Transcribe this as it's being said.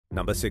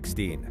Number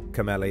 16.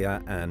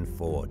 Camelia Ann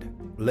Ford.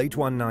 Late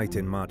one night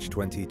in March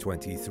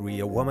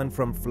 2023, a woman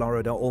from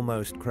Florida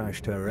almost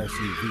crashed her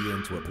SUV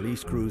into a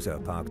police cruiser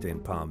parked in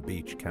Palm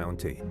Beach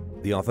County.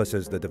 The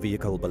officers that the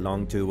vehicle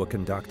belonged to were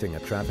conducting a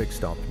traffic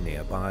stop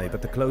nearby,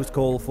 but the close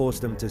call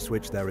forced them to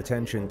switch their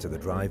attention to the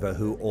driver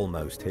who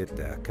almost hit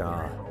their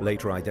car.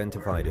 Later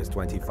identified as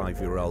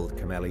 25-year-old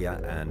Camelia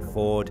Ann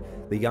Ford,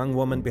 the young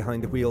woman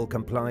behind the wheel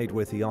complied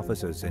with the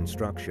officers'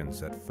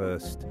 instructions at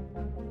first.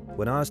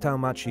 When asked how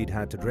much she'd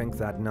had to drink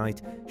that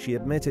night, she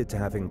admitted to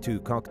having 2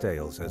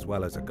 cocktails as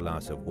well as a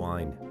glass of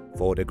wine.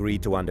 Ford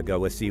agreed to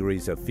undergo a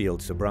series of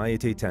field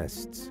sobriety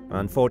tests.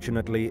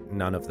 Unfortunately,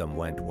 none of them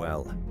went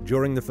well.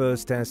 During the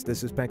first test, the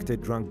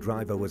suspected drunk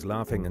driver was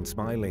laughing and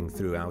smiling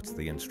throughout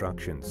the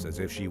instructions, as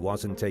if she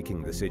wasn't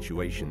taking the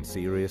situation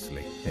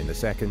seriously. In the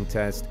second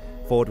test,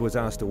 Ford was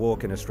asked to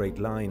walk in a straight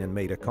line and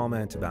made a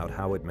comment about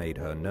how it made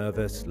her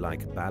nervous,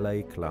 like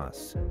ballet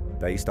class.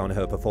 Based on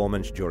her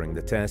performance during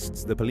the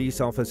tests, the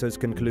police officers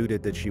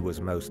concluded that she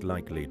was most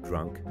likely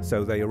drunk,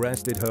 so they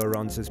arrested her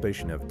on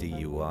suspicion of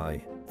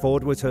DUI.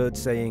 Ford was heard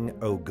saying,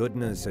 "Oh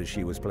goodness," as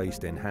she was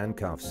placed in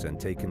handcuffs and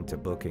taken to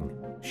booking.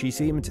 She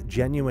seemed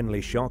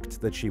genuinely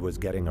shocked that she was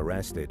getting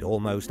arrested,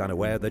 almost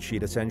unaware that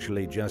she'd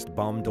essentially just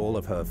bombed all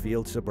of her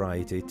field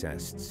sobriety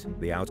tests.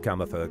 The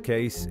outcome of her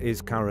case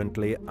is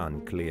currently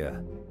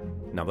unclear.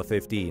 Number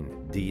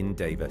 15. Dean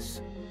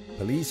Davis.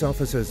 Police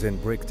officers in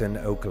Brickton,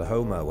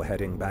 Oklahoma were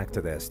heading back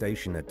to their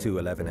station at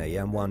 2:11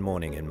 a.m. one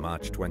morning in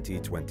March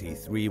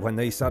 2023 when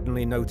they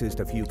suddenly noticed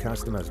a few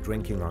customers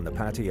drinking on the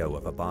patio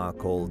of a bar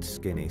called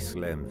Skinny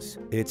Slim's.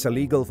 It's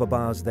illegal for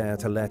bars there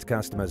to let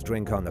customers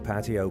drink on the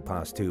patio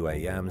past 2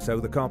 a.m., so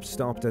the cops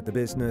stopped at the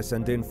business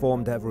and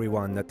informed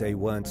everyone that they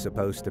weren't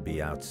supposed to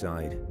be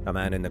outside. A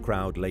man in the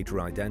crowd, later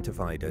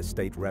identified as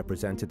State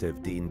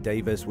Representative Dean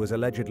Davis, was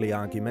allegedly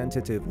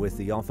argumentative with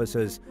the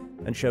officers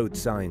and showed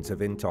signs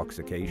of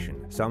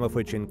intoxication, some of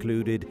which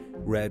included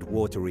red,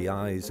 watery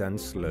eyes and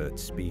slurred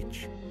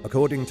speech.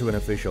 According to an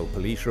official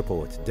police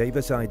report,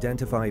 Davis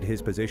identified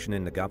his position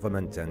in the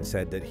government and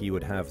said that he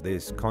would have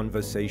this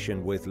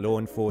conversation with law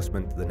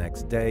enforcement the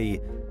next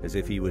day, as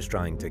if he was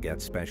trying to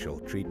get special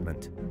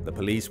treatment. The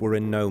police were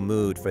in no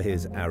mood for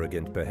his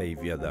arrogant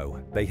behavior, though.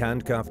 They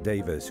handcuffed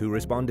Davis, who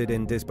responded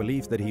in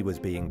disbelief that he was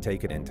being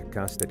taken into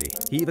custody.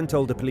 He even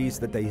told the police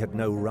that they had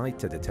no right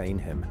to detain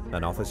him.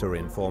 An officer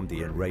informed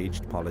the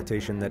enraged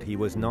politician that he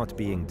was not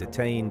being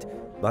detained,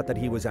 but that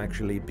he was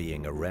actually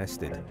being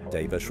arrested.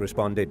 Davis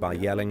responded by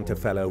yelling to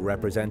fellow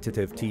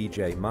Representative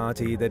TJ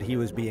Marty that he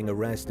was being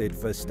arrested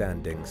for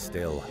standing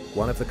still.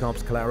 One of the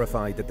cops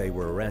clarified that they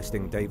were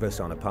arresting Davis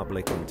on a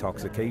public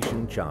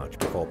intoxication charge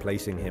before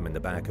placing him in the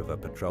back of a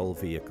patrol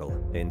vehicle.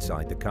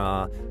 Inside the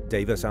car,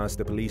 Davis asked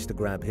the police to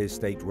grab his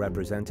state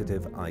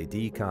representative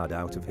ID card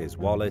out of his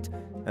wallet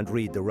and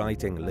read the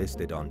writing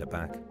listed on the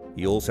back.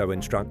 He also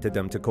instructed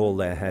them to call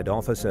their head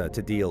officer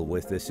to deal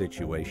with the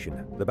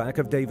situation. The back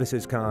of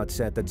Davis's card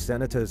said that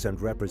senators and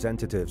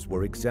representatives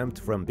were exempt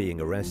from being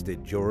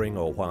arrested during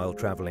or while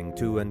traveling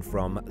to and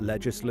from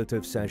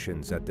legislative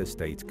sessions at the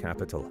state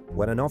capitol.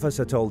 When an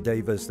officer told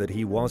Davis that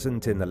he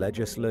wasn't in the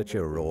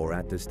legislature or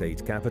at the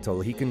state capitol,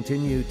 he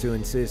continued to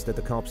insist that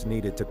the cops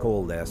needed to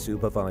call their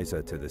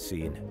supervisor to the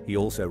scene. He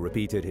also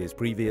repeated his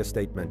previous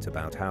statement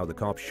about how the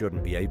cops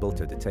shouldn't be able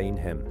to detain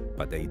him,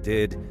 but they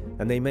did,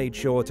 and they made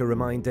sure to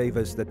remind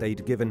Davis that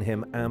they'd given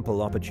him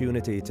ample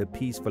opportunity to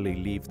peacefully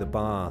leave the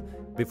bar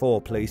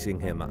before placing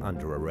him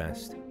under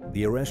arrest.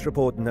 The arrest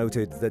report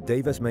noted that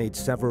Davis made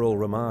several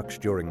remarks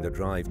during the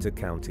drive to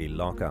county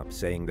lockup,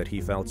 saying that he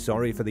felt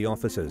sorry for the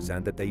officers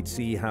and that they'd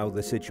see how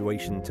the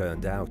situation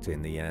turned out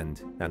in the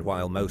end. And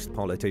while most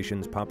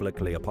politicians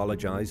publicly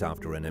apologize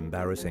after an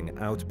embarrassing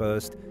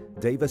outburst,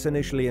 Davis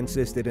initially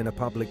insisted in a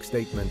public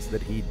statement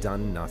that he'd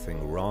done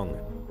nothing wrong.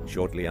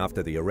 Shortly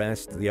after the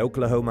arrest, the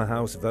Oklahoma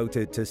House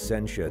voted to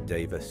censure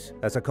Davis.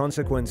 As a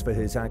consequence for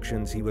his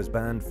actions, he was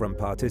banned from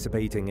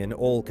participating in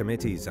all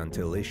committees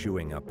until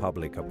issuing a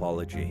public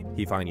apology.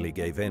 He finally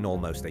gave in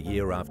almost a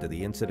year after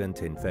the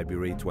incident in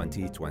February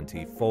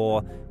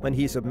 2024, when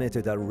he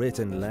submitted a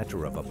written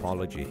letter of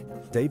apology.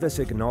 Davis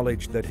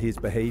acknowledged that his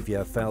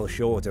behavior fell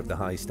short of the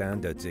high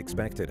standards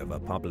expected of a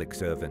public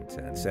servant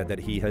and said that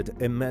he had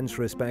immense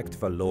respect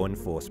for law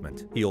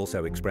enforcement. He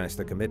also expressed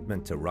a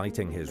commitment to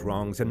righting his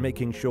wrongs and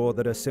making sure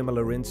that a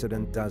similar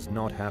incident does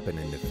not happen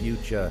in the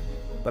future,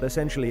 but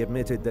essentially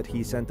admitted that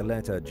he sent the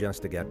letter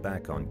just to get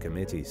back on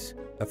committees.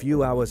 A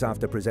few hours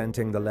after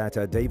presenting the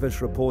letter, Davis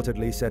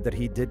reportedly said that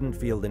he didn't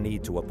feel the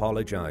need to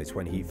apologize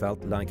when he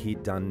felt like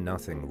he'd done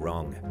nothing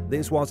wrong.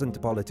 This wasn't the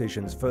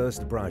politician's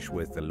first brush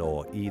with the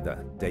law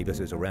either.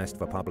 Davis's arrest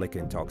for public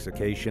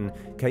intoxication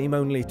came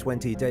only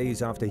 20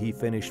 days after he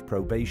finished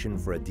probation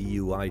for a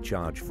DUI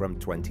charge from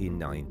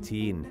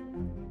 2019.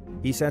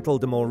 He settled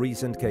the more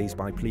recent case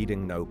by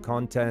pleading no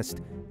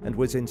contest and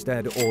was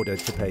instead ordered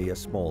to pay a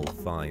small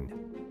fine.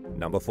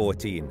 Number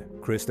 14.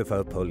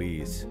 Christopher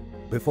Police.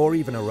 Before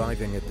even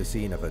arriving at the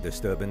scene of a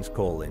disturbance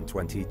call in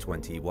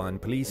 2021,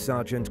 Police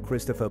Sergeant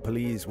Christopher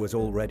Police was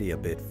already a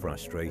bit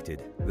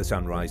frustrated. The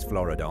Sunrise,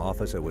 Florida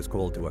officer was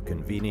called to a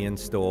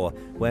convenience store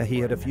where he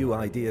had a few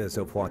ideas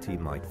of what he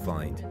might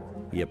find.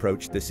 He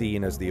approached the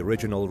scene as the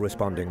original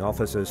responding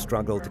officers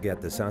struggled to get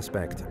the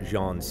suspect,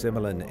 Jean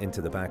Simmelin,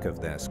 into the back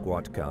of their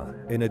squad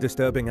car. In a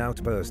disturbing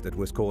outburst that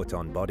was caught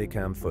on body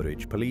cam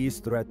footage, police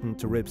threatened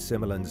to rip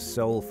Simmelin's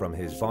soul from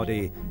his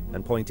body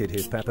and pointed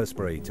his pepper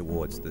spray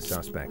towards the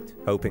suspect.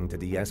 Hoping to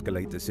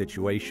de-escalate the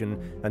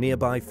situation, a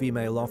nearby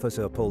female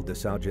officer pulled the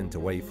sergeant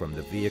away from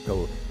the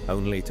vehicle,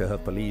 only to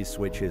have police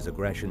switch his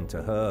aggression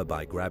to her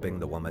by grabbing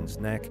the woman's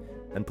neck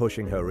and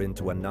pushing her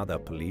into another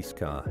police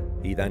car.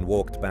 He then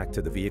walked back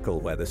to the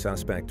vehicle where the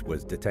suspect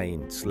was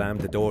detained,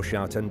 slammed the door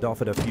shut, and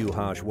offered a few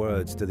harsh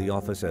words to the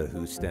officer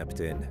who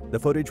stepped in. The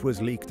footage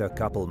was leaked a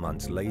couple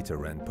months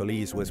later, and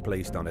Police was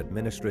placed on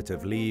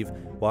administrative leave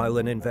while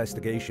an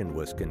investigation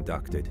was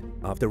conducted.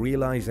 After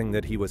realizing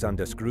that he was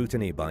under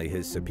scrutiny by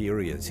his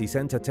superiors, he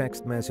sent a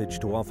text message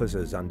to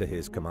officers under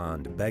his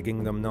command,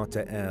 begging them not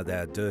to air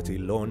their dirty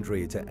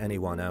laundry to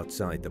anyone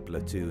outside the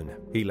platoon.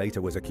 He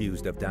later was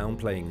accused of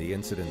downplaying the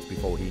incident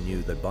before he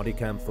knew that body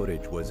cam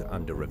footage was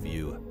under review.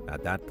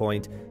 At that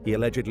point, he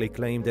allegedly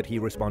claimed that he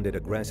responded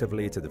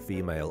aggressively to the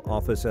female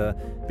officer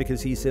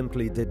because he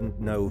simply didn't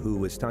know who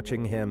was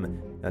touching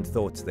him and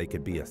thought they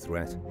could be a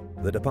threat.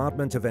 The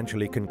department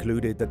eventually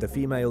concluded that the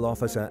female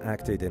officer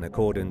acted in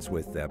accordance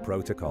with their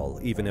protocol,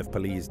 even if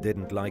police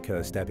didn't like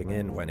her stepping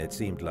in when it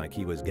seemed like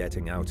he was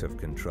getting out of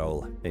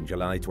control. In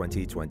July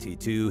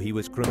 2022, he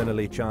was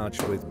criminally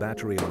charged with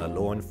battery on a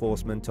law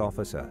enforcement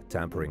officer,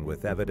 tampering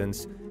with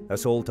evidence,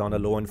 assault on a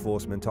law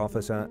enforcement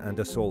officer, and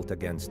assault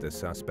against a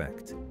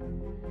suspect.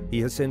 He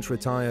has since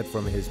retired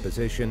from his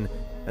position,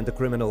 and the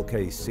criminal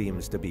case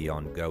seems to be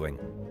ongoing.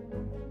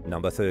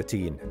 Number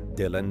 13.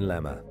 Dylan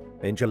Lemma.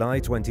 In July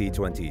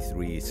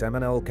 2023,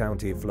 Seminole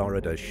County,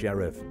 Florida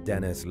Sheriff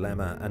Dennis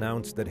Lemma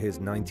announced that his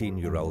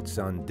 19-year-old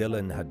son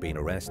Dylan had been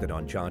arrested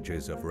on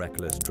charges of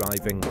reckless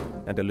driving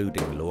and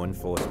eluding law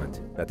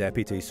enforcement. A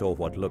deputy saw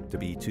what looked to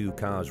be two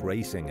cars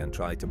racing and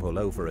tried to pull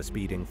over a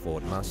speeding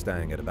Ford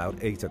Mustang at about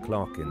 8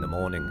 o'clock in the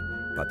morning,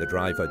 but the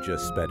driver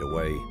just sped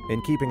away.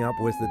 In keeping up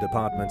with the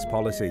department's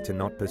policy to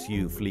not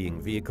pursue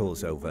fleeing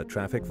vehicles over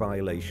traffic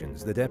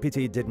violations, the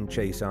deputy didn't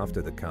chase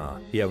after the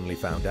car. He only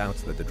found out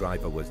that the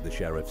driver was the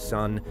sheriff's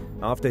son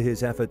after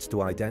his efforts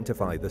to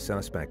identify the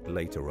suspect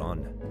later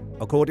on.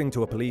 According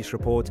to a police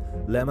report,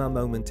 Lemma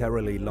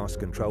momentarily lost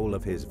control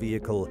of his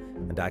vehicle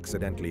and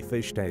accidentally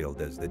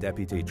fishtailed as the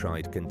deputy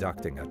tried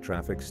conducting a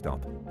traffic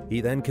stop.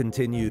 He then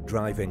continued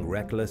driving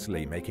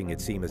recklessly, making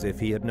it seem as if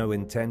he had no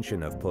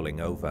intention of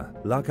pulling over.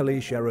 Luckily,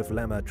 Sheriff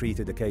Lemma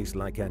treated the case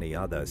like any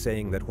other,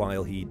 saying that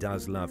while he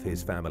does love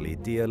his family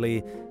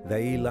dearly,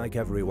 they, like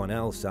everyone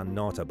else, are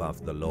not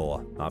above the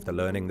law. After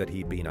learning that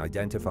he'd been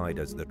identified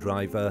as the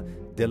driver,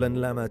 Dylan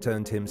Lemma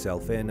turned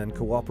himself in and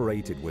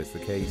cooperated with the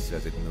case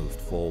as it moved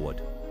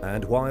forward.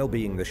 And while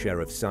being the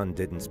sheriff's son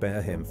didn't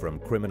spare him from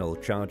criminal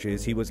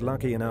charges, he was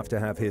lucky enough to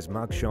have his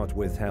mugshot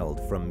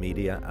withheld from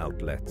media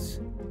outlets.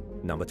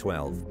 Number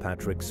 12.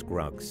 Patrick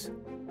Scruggs.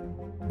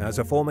 As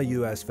a former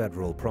U.S.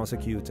 federal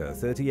prosecutor,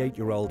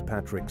 38-year-old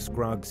Patrick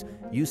Scruggs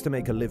used to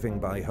make a living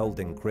by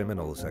holding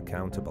criminals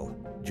accountable.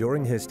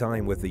 During his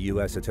time with the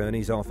U.S.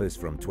 Attorney's Office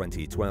from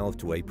 2012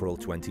 to April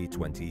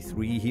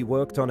 2023, he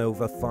worked on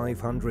over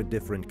 500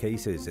 different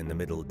cases in the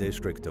Middle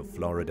District of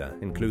Florida,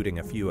 including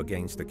a few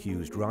against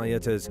accused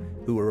rioters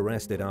who were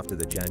arrested after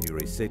the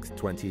January 6,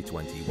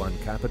 2021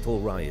 Capitol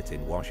riot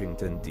in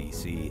Washington,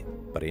 D.C.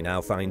 But he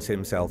now finds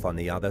himself on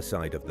the other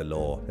side of the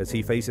law as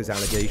he faces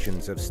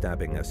allegations of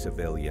stabbing a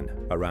civilian.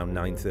 Around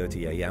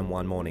 9:30 a.m.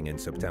 one morning in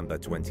September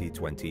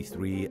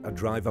 2023, a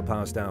driver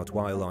passed out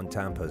while on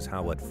Tampa's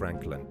Howard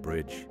Franklin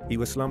Bridge. He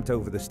was slumped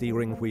over the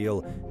steering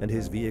wheel and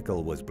his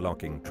vehicle was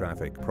blocking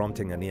traffic,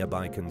 prompting a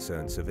nearby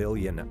concerned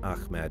civilian,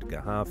 Ahmed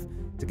Gahaf,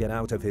 to get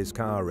out of his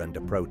car and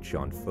approach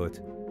on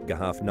foot.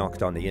 Gahaf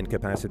knocked on the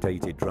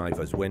incapacitated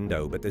driver's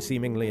window, but the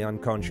seemingly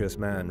unconscious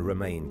man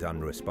remained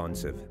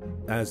unresponsive.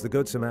 As the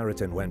Good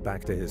Samaritan went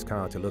back to his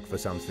car to look for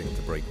something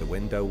to break the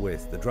window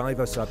with, the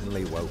driver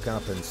suddenly woke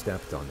up and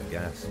stepped on the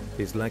gas.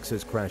 His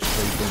Lexus crashed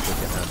straight into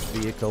Gahaf's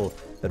vehicle,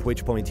 at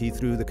which point he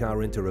threw the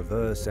car into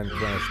reverse and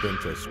crashed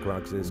into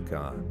Scruggs'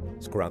 car.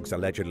 Scruggs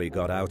allegedly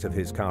got out of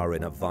his car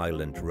in a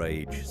violent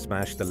rage,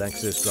 smashed the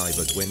Lexus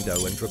driver's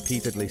window, and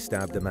repeatedly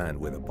stabbed a man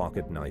with a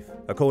pocket knife.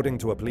 According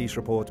to a police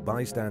report,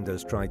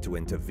 bystanders tried to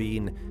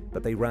intervene,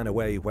 but they ran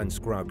away when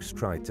Scruggs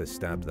tried to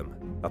stab them.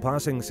 A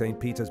passing St.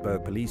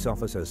 Petersburg police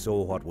officer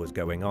saw what was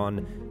going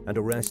on and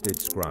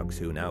arrested Scruggs,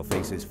 who now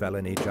faces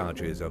felony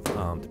charges of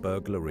armed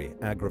burglary,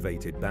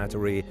 aggravated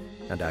battery,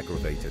 and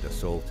aggravated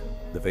assault.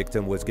 The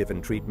victim was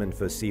given treatment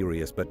for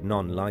serious but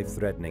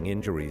non-life-threatening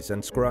injuries,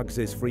 and Scruggs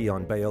is free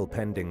on bail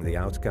pending the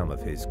outcome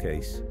of his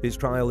case. His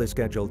trial is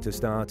scheduled to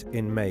start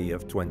in May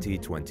of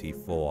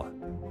 2024.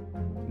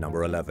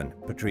 Number 11.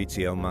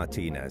 Patricio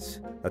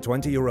Martinez. A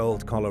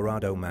 20-year-old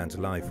Colorado man's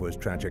life was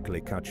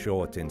tragically cut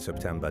short in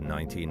September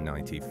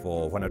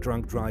 1994 when a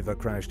drunk driver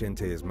crashed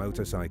into his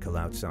motorcycle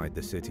outside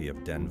the city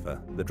of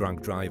Denver. The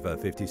drunk driver,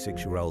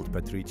 56-year-old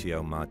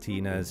Patricio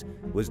Martinez,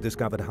 was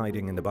discovered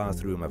hiding in the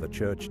bathroom of a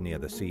church near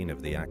the scene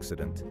of the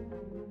accident.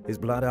 His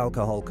blood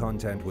alcohol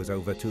content was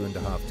over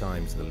 2.5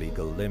 times the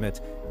legal limit,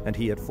 and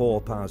he had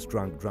 4 past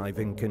drunk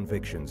driving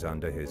convictions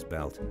under his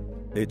belt.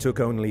 It took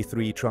only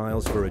 3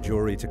 trials for a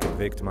jury to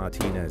convict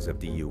Martinez of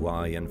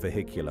DUI and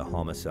vehicular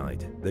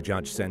homicide. The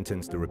judge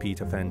sentenced the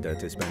repeat offender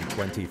to spend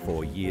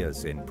 24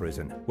 years in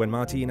prison. When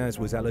Martinez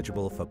was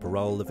eligible for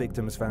parole, the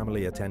victim's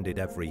family attended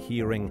every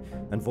hearing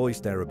and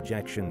voiced their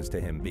objections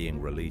to him being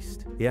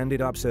released. He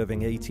ended up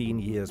serving 18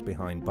 years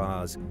behind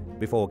bars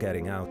before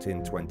getting out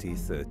in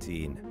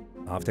 2013.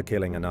 After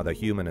killing another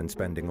human and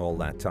spending all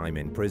that time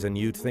in prison,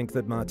 you'd think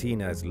that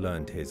Martinez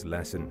learned his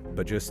lesson,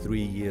 but just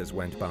 3 years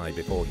went by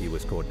before he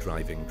was caught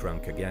driving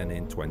drunk again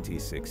in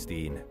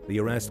 2016. The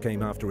arrest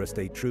came after a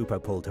state trooper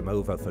pulled him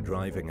over for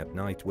driving at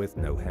night with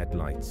no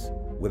headlights.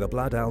 With a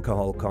blood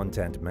alcohol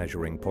content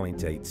measuring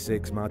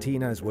 0.86,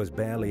 Martinez was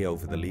barely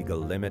over the legal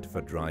limit for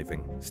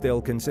driving.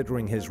 Still,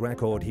 considering his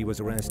record, he was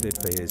arrested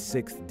for his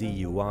 6th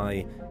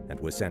DUI and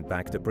was sent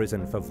back to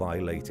prison for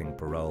violating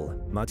parole.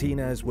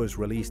 Martinez was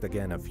released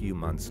again a few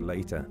months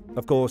later.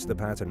 Of course, the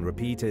pattern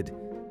repeated.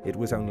 It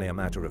was only a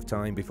matter of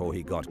time before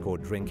he got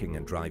caught drinking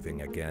and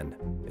driving again.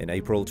 In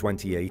April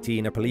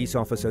 2018, a police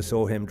officer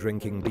saw him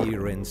drinking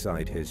beer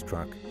inside his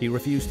truck. He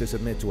refused to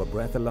submit to a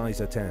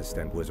breathalyzer test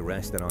and was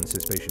arrested on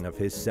suspicion of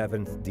his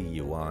 7th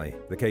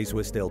DUI. The case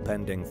was still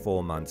pending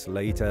 4 months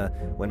later,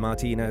 when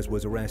Martinez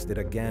was arrested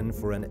again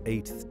for an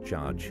 8th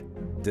charge.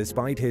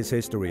 Despite his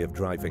history of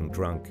driving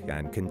drunk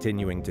and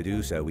continuing to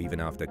do so even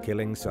after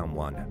killing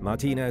someone,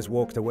 Martinez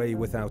walked away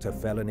without a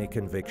felony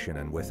conviction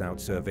and without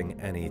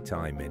serving any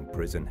time in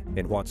prison.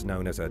 In what's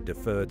known as a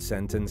deferred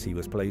sentence, he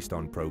was placed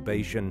on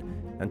probation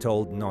and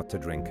told not to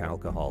drink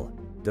alcohol.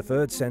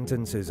 Deferred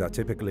sentences are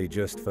typically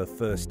just for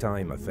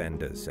first-time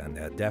offenders, and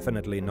they're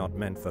definitely not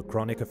meant for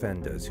chronic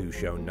offenders who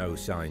show no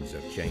signs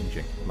of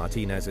changing.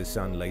 Martinez's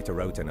son later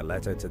wrote in a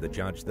letter to the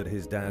judge that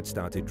his dad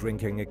started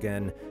drinking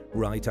again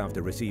right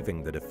after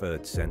receiving the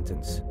deferred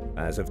sentence.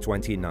 As of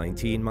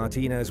 2019,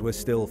 Martinez was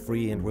still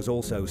free and was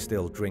also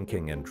still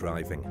drinking and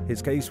driving.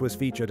 His case was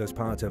featured as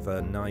part of a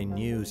 9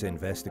 News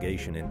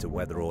investigation into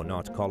whether or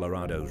not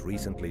Colorado's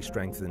recently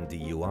strengthened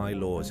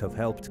DUI laws have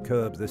helped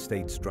curb the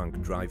state's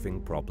drunk driving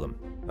problem.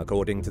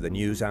 According to the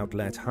news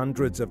outlet,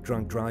 hundreds of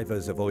drunk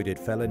drivers avoided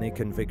felony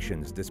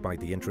convictions despite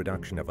the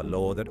introduction of a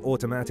law that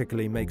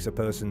automatically makes a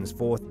person's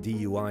 4th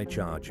DUI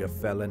charge a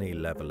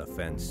felony-level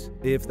offense.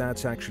 If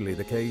that's actually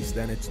the case,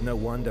 then it's no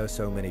wonder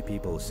so many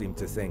people seem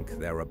to think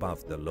they're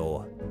above the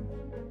law.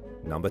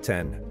 Number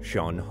 10.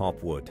 Sean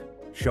Hopwood.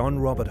 Sean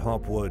Robert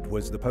Hopwood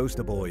was the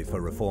poster boy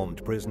for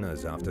reformed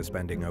prisoners after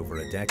spending over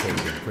a decade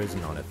in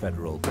prison on a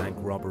federal bank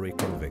robbery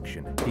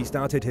conviction. He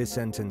started his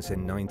sentence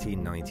in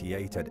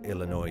 1998 at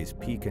Illinois'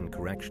 Pekin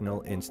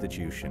Correctional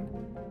Institution.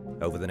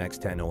 Over the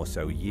next 10 or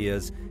so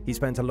years, he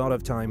spent a lot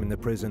of time in the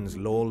prison's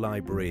law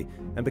library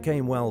and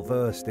became well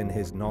versed in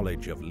his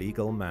knowledge of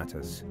legal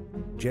matters.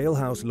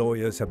 Jailhouse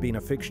lawyers have been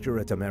a fixture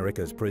at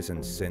America's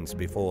prisons since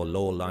before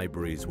law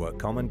libraries were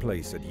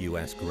commonplace at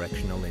U.S.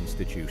 correctional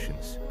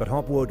institutions. But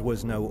Hopwood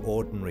was no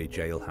ordinary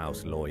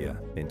jailhouse lawyer.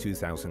 In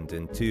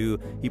 2002,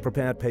 he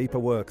prepared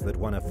paperwork that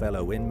won a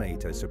fellow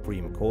inmate a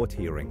Supreme Court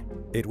hearing.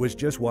 It was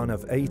just one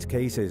of 8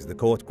 cases the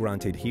court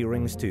granted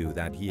hearings to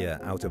that year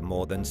out of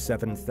more than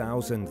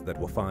 7,000 that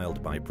were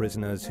filed by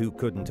prisoners who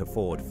couldn't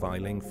afford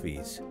filing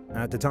fees.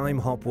 At the time,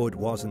 Hopwood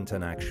wasn't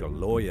an actual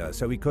lawyer,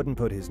 so he couldn't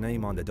put his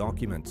name on the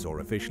documents or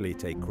officially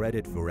take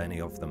credit for any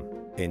of them.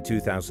 In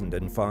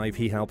 2005,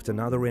 he helped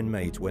another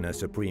inmate win a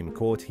Supreme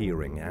Court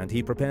hearing, and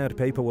he prepared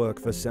paperwork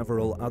for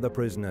several other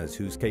prisoners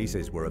whose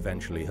cases were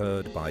eventually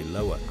heard by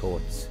lower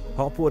courts.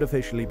 Hopwood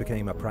officially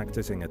became a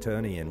practicing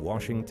attorney in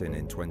Washington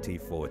in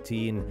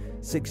 2014,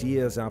 6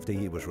 years after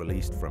he was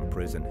released from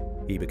prison.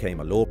 He became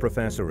a law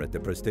professor at the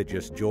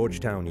prestigious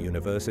Georgetown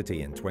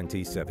University in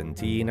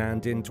 2017,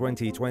 and in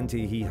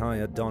 2020 he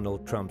hired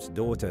Donald Trump's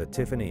daughter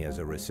Tiffany as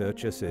a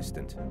research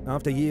assistant.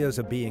 After years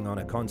of being on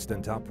a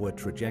constant upward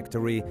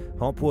trajectory,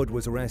 Hopwood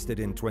was arrested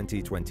in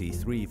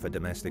 2023 for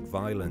domestic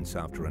violence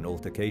after an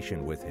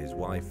altercation with his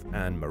wife,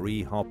 Anne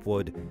Marie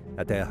Hopwood,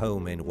 at their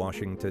home in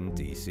Washington,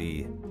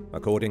 D.C.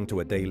 According to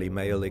a Daily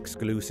Mail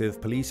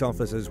exclusive, police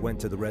officers went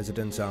to the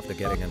residence after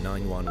getting a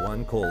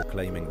 911 call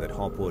claiming that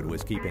Hopwood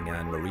was keeping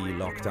Anne Marie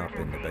locked up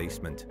in the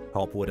basement.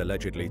 Hopwood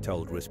allegedly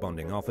told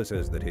responding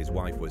officers that his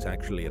wife was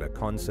actually at a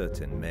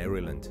concert in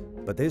Maryland.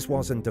 But this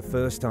wasn't the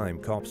first time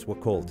cops were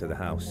called to the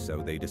house, so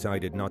they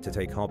decided not to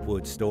take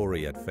Hopwood's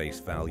story at face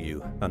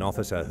value. An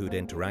officer who'd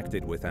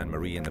interacted with Anne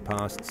Marie in the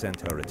past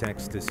sent her a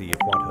text to see if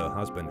what her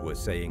husband was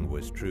saying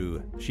was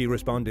true. She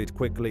responded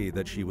quickly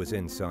that she was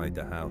inside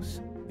the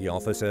house. The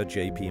officer,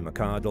 J.P.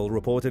 McCardle,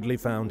 reportedly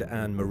found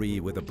Anne-Marie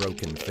with a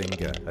broken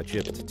finger, a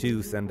chipped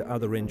tooth, and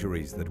other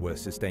injuries that were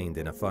sustained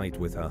in a fight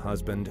with her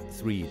husband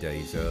 3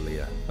 days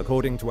earlier.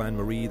 According to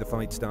Anne-Marie, the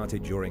fight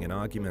started during an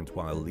argument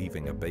while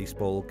leaving a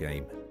baseball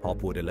game.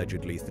 Hopwood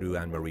allegedly threw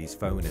Anne-Marie's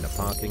phone in a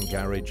parking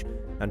garage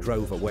and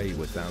drove away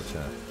without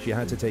her. She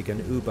had to take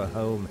an Uber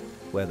home,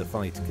 where the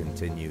fight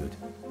continued.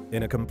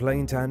 In a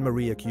complaint,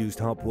 Anne-Marie accused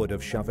Hopwood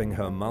of shoving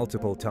her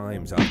multiple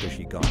times after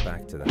she got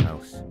back to the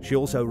house. She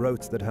also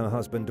wrote that her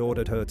husband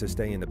ordered her to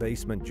stay in the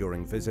basement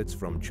during visits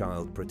from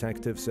Child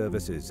Protective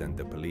Services and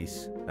the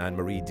police.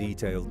 Anne-Marie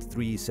detailed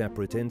 3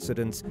 separate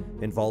incidents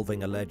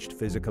involving alleged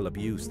physical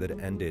abuse that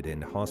ended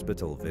in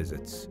hospital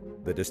visits.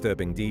 The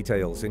disturbing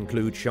details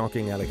include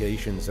shocking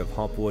allegations of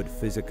Hopwood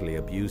physically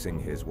abusing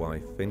his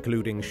wife,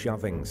 including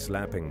shoving,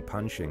 slapping,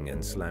 punching,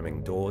 and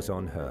slamming doors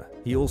on her.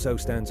 He also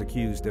stands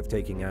accused of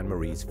taking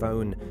Anne-Marie's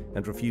phone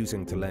and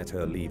refusing to let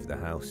her leave the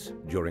house.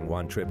 During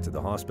one trip to the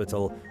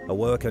hospital, a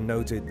worker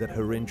noted that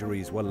her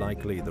injuries were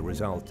likely the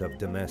result of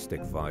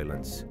domestic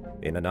violence.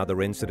 In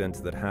another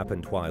incident that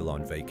happened while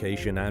on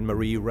vacation,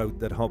 Anne-Marie wrote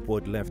that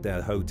Hopwood left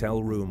their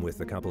hotel room with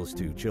the couple's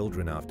 2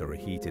 children after a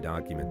heated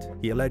argument.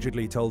 He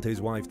allegedly told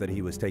his wife that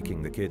he was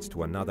taking the kids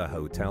to another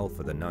hotel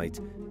for the night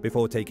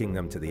before taking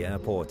them to the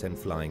airport and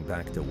flying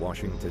back to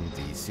Washington,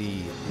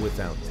 D.C.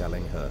 without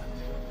telling her.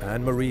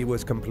 Anne-Marie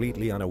was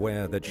completely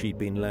unaware that she'd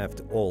been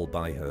left all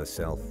by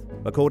herself.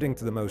 According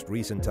to the most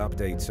recent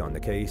updates on the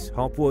case,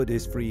 Hopwood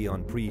is free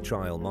on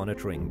pre-trial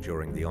monitoring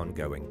during the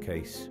ongoing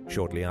case.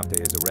 Shortly after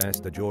his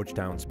arrest, a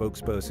Georgetown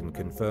spokesperson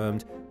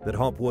confirmed that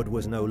Hopwood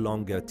was no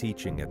longer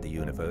teaching at the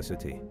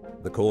university.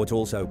 The court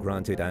also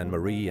granted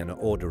Anne-Marie an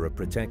order of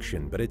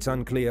protection, but it's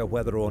unclear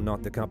whether or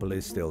not the couple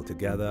is still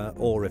together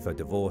or if a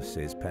divorce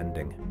is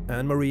pending.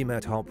 Anne-Marie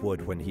met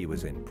Hopwood when he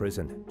was in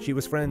prison. She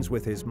was friends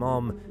with his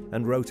mom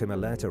and wrote him a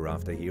letter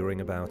after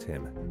hearing about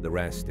him. The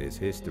rest is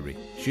history.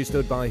 She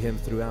stood by him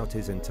throughout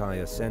his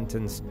entire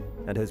sentence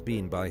and has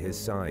been by his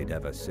side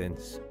ever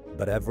since.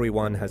 But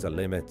everyone has a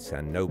limit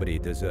and nobody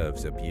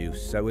deserves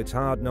abuse, so it's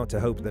hard not to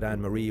hope that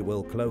Anne-Marie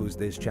will close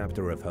this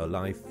chapter of her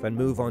life and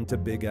move on to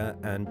bigger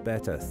and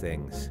better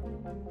things.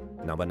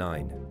 Number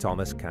 9.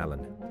 Thomas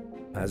Callan.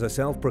 As a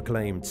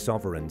self-proclaimed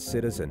sovereign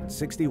citizen,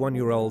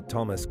 61-year-old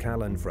Thomas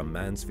Callan from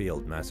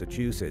Mansfield,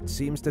 Massachusetts,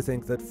 seems to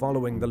think that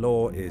following the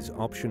law is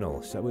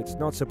optional, so it's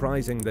not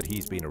surprising that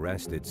he's been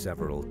arrested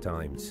several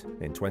times.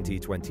 In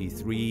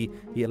 2023,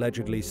 he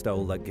allegedly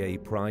stole a gay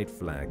pride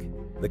flag.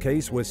 The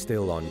case was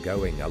still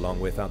ongoing,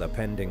 along with other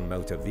pending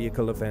motor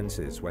vehicle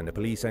offenses, when the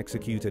police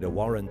executed a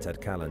warrant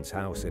at Callan's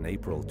house in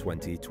April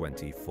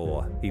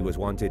 2024. He was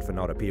wanted for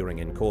not appearing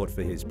in court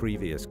for his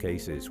previous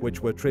cases,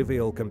 which were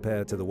trivial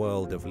compared to the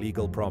world of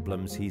legal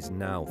problems he's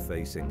now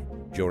facing.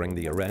 During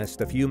the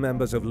arrest, a few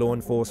members of law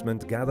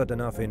enforcement gathered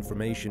enough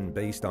information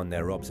based on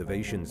their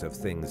observations of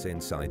things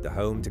inside the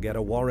home to get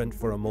a warrant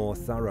for a more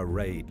thorough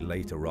raid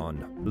later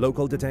on.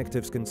 Local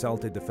detectives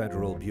consulted the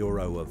Federal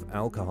Bureau of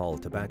Alcohol,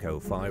 Tobacco,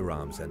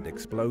 Firearms, and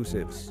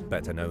Explosives,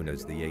 better known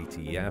as the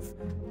ATF,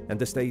 and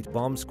the State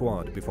Bomb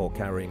Squad before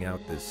carrying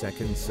out the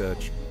second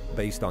search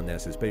based on their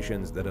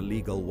suspicions that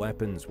illegal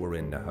weapons were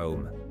in the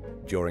home.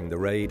 During the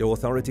raid,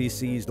 authorities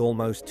seized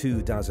almost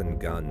 24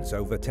 guns,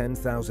 over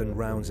 10,000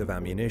 rounds of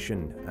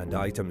ammunition, and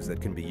items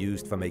that can be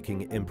used for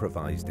making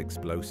improvised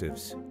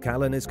explosives.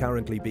 Callan is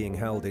currently being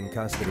held in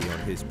custody on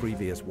his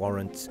previous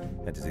warrants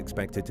and is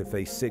expected to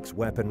face 6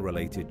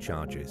 weapon-related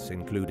charges,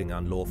 including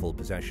unlawful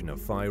possession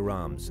of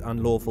firearms,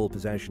 unlawful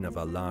possession of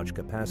a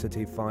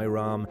large-capacity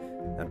firearm,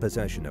 and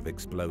possession of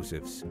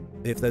explosives.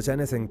 If there's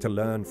anything to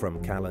learn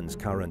from Callan's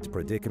current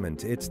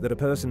predicament, it's that a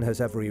person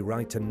has every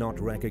right to not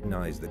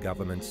recognize the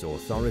government's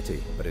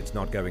authority, but it's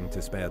not going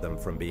to spare them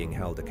from being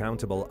held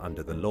accountable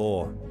under the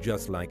law,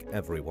 just like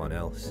everyone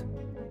else.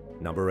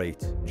 Number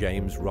 8.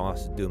 James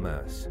Ross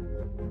Dumas.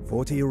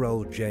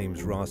 40-year-old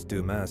James Ross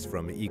Dumas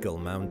from Eagle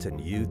Mountain,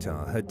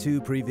 Utah, had 2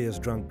 previous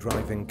drunk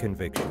driving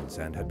convictions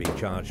and had been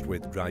charged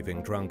with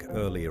driving drunk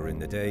earlier in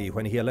the day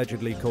when he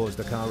allegedly caused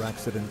a car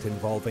accident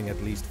involving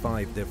at least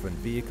 5 different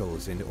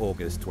vehicles in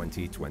August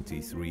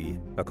 2023.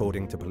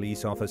 According to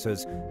police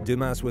officers,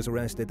 Dumas was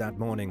arrested that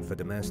morning for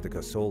domestic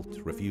assault,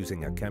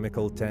 refusing a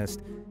chemical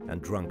test,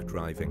 and drunk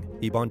driving.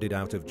 He bonded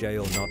out of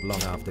jail not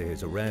long after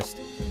his arrest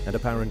and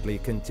apparently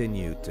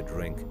continued to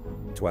drink.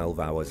 12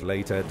 hours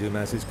later,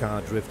 Dumas's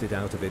car drifted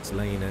out of its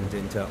lane and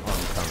into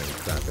oncoming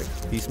traffic.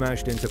 He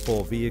smashed into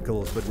 4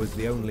 vehicles but was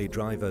the only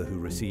driver who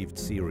received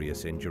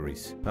serious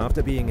injuries.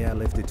 After being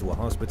airlifted to a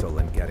hospital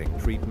and getting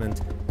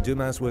treatment,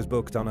 Dumas was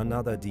booked on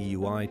another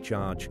DUI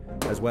charge,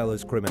 as well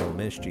as criminal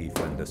mischief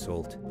and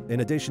assault.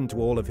 In addition to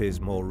all of his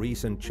more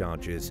recent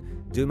charges,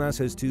 Dumas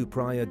has 2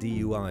 prior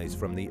DUIs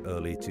from the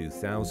early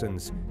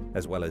 2000s,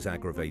 as well as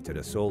aggravated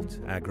assault,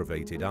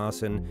 aggravated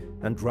arson,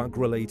 and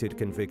drug-related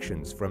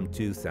convictions from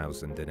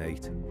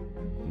 2008.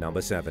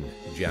 Number 7.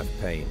 Jeff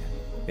Payne.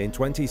 In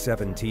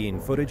 2017,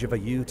 footage of a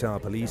Utah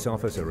police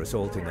officer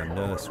assaulting a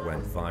nurse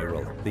went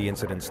viral. The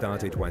incident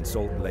started when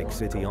Salt Lake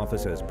City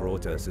officers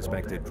brought a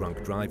suspected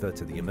drunk driver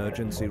to the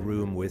emergency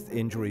room with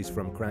injuries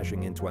from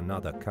crashing into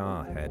another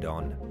car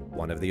head-on.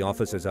 One of the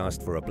officers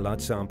asked for a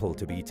blood sample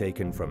to be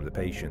taken from the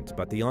patient,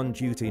 but the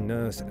on-duty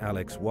nurse,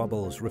 Alex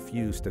Wobbles,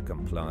 refused to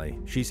comply.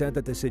 She said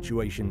that the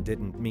situation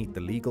didn't meet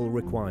the legal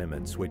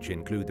requirements, which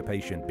include the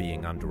patient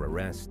being under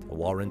arrest, a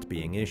warrant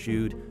being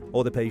issued,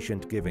 or the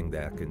patient giving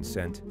their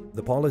consent.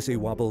 The policy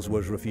Wobbles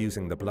was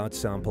refusing the blood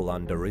sample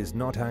under is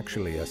not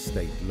actually a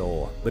state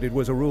law, but it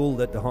was a rule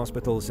that the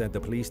hospital said the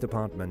police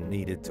department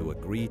needed to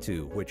agree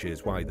to, which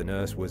is why the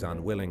nurse was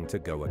unwilling to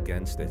go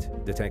against it.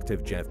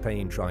 Detective Jeff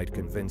Payne tried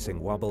convincing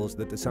Wobbles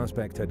that the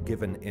suspect had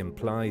given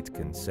implied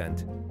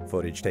consent.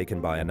 Footage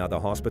taken by another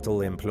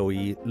hospital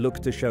employee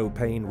looked to show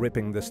Payne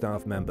ripping the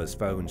staff member's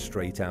phone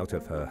straight out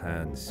of her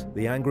hands.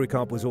 The angry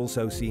cop was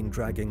also seen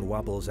dragging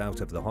Wobbles out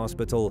of the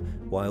hospital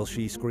while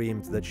she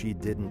screamed that she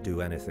didn't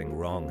do anything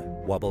wrong.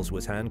 Wobbles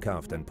was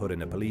handcuffed and put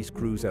in a police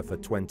cruiser for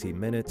 20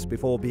 minutes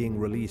before being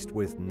released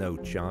with no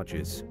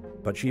charges.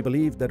 But she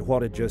believed that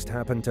what had just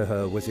happened to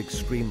her was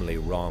extremely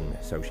wrong,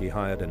 so she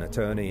hired an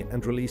attorney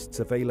and released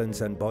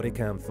surveillance and body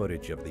cam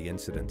footage of the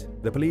incident.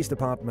 The police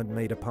department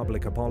made a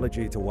public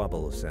apology to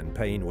Wobbles, and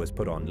Payne was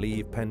put on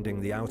leave pending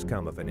the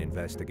outcome of an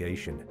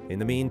investigation. In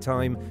the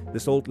meantime, the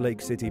Salt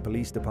Lake City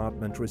Police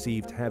Department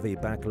received heavy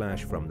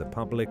backlash from the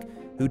public,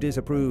 who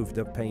disapproved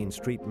of Payne's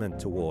treatment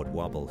toward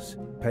Wobbles.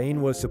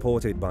 Payne was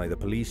supported by the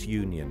police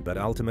union, but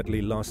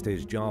ultimately lost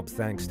his job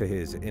thanks to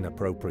his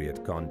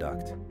inappropriate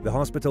conduct. The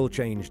hospital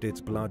changed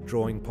its blood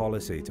drawing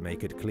policy to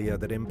make it clear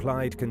that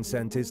implied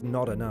consent is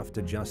not enough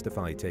to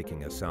justify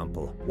taking a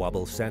sample.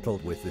 Wobbles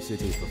settled with the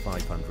city for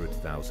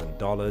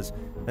 $500,000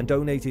 and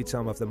donated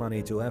some of the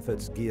money to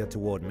efforts geared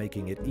toward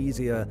making it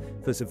easier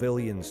for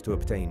civilians to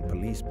obtain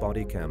police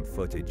body cam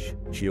footage.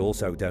 She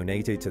also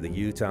donated to the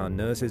Utah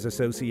Nurses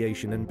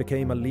Association and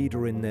became a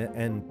leader in the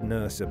End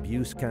Nurse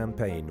Abuse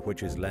campaign,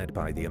 which is led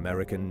by the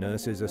American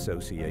Nurses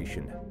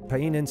Association.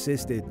 Payne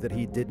insisted that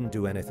he didn't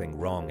do anything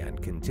wrong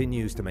and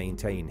continues to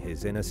maintain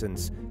his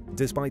innocence,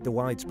 despite the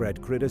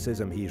widespread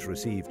criticism he's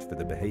received for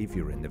the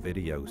behavior in the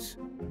videos.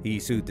 He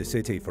sued the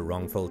city for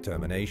wrongful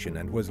termination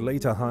and was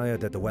later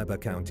hired at the Weber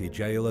County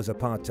Jail as a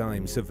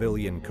part-time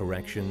civilian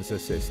corrections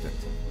assistant.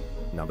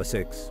 Number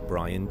 6.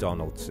 Brian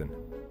Donaldson.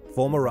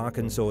 Former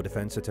Arkansas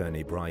defense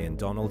attorney Brian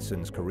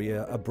Donaldson's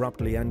career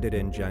abruptly ended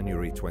in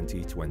January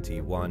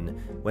 2021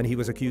 when he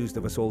was accused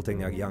of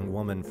assaulting a young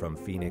woman from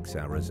Phoenix,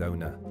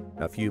 Arizona.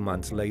 A few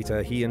months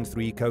later, he and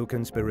 3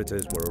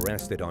 co-conspirators were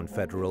arrested on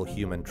federal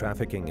human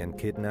trafficking and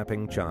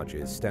kidnapping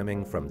charges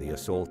stemming from the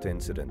assault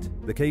incident.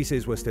 The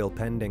cases were still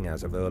pending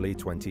as of early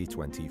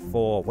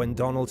 2024 when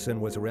Donaldson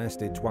was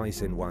arrested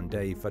twice in one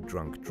day for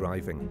drunk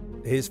driving.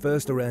 His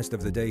first arrest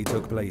of the day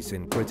took place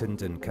in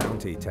Crittenden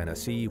County,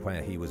 Tennessee,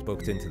 where he was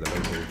booked into the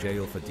local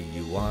jail for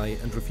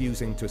DUI and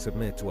refusing to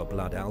submit to a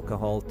blood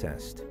alcohol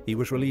test. He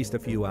was released a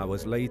few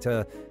hours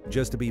later,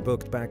 just to be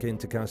booked back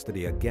into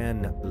custody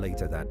again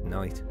later that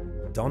night.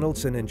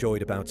 Donaldson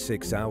enjoyed about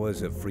 6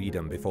 hours of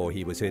freedom before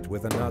he was hit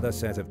with another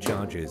set of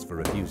charges for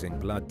refusing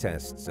blood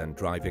tests and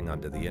driving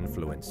under the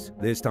influence.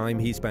 This time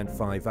he spent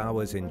 5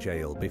 hours in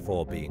jail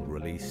before being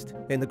released.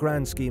 In the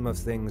grand scheme of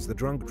things, the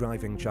drunk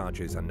driving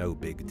charges are no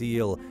big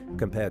deal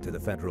compared to the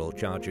federal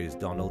charges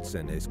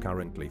Donaldson is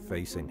currently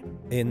facing.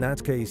 In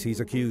that case,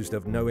 he's accused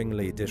of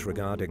knowingly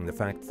disregarding the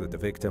fact that the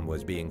victim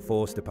was being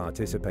forced to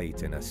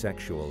participate in a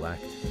sexual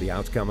act. The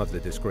outcome of the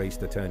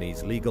disgraced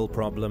attorney's legal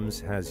problems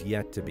has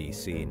yet to be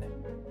seen.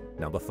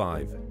 Number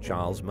 5.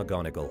 Charles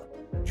McGonigal.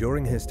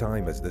 During his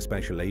time as the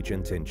special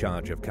agent in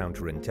charge of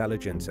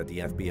counterintelligence at the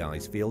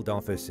FBI's field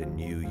office in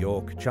New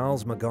York,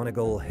 Charles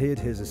McGonigal hid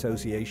his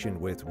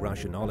association with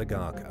Russian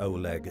oligarch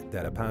Oleg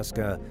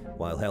Deripaska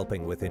while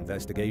helping with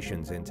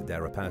investigations into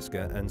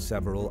Deripaska and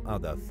several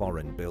other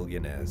foreign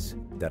billionaires.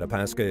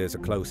 Deripaska is a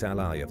close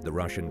ally of the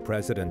Russian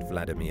President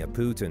Vladimir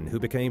Putin, who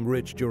became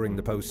rich during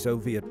the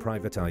post-Soviet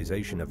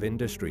privatization of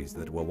industries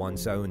that were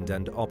once owned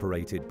and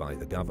operated by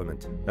the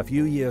government. A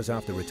few years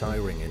after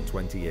retiring in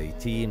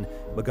 2018,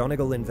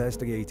 McGonigal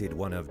investigated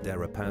one of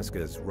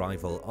Deripaska's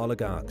rival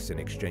oligarchs in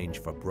exchange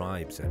for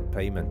bribes and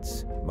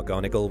payments.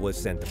 McGonigal was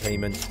sent the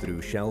payments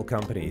through shell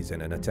companies in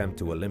an attempt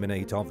to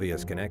eliminate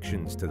obvious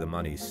connections to the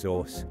money's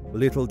source.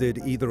 Little did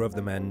either of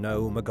the men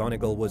know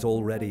McGonigal was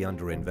already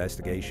under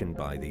investigation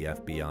by the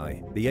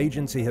FBI. The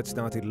agency had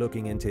started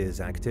looking into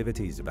his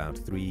activities about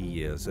 3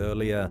 years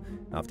earlier,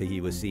 after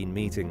he was seen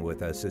meeting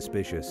with a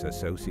suspicious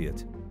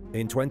associate.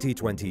 In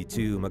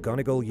 2022,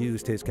 McGonigal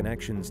used his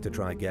connections to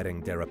try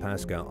getting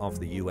Deripaska off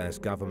the US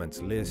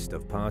government's list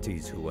of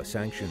parties who were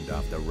sanctioned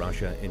after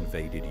Russia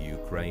invaded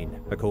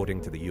Ukraine. According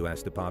to the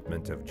US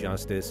Department of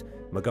Justice,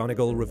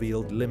 McGonigal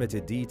revealed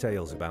limited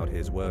details about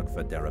his work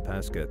for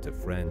Deripaska to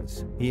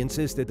friends. He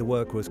insisted the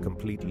work was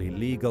completely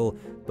legal,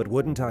 but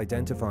wouldn't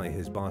identify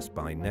his boss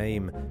by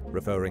name,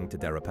 referring to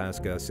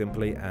Deripaska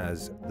simply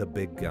as the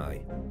big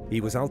guy.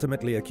 He was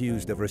ultimately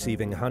accused of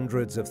receiving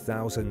hundreds of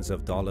thousands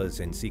of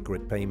dollars in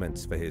secret payments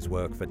payments for his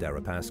work for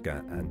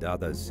Deripaska and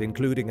others,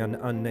 including an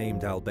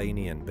unnamed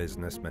Albanian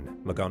businessman.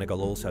 McGonigal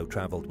also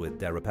traveled with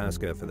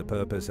Deripaska for the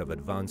purpose of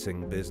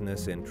advancing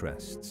business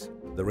interests.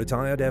 The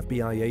retired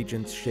FBI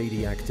agent's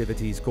shady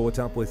activities caught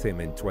up with him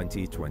in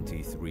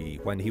 2023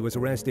 when he was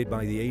arrested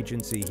by the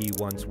agency he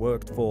once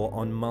worked for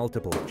on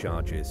multiple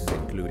charges,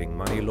 including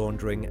money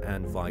laundering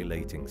and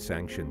violating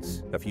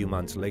sanctions. A few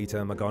months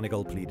later,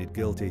 McGonigal pleaded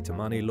guilty to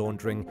money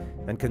laundering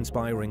and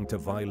conspiring to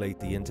violate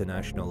the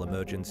International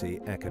Emergency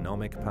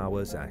Economic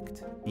Powers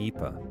Act,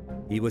 EPA.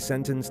 He was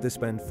sentenced to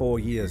spend 4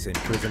 years in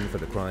prison for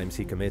the crimes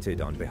he committed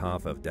on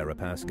behalf of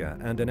Deripaska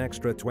and an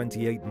extra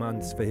 28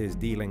 months for his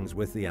dealings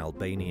with the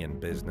Albanian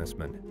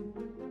businessman.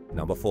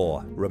 Number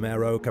 4.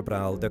 Romero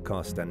Cabral da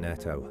Costa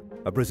Neto.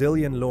 A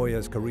Brazilian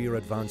lawyer's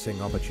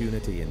career-advancing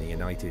opportunity in the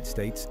United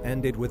States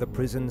ended with a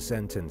prison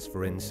sentence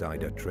for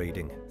insider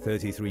trading.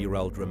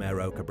 33-year-old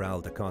Romero Cabral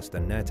da Costa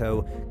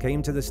Neto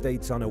came to the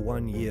States on a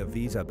 1-year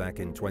visa back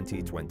in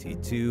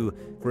 2022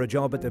 for a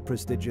job at the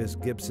prestigious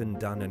Gibson,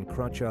 Dunn &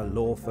 Crutcher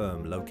law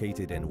firm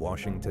located in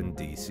Washington,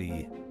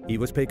 D.C. He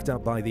was picked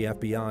up by the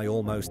FBI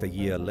almost a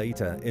year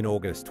later, in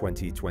August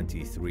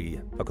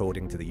 2023.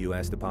 According to the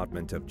U.S.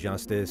 Department of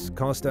Justice,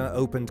 Costa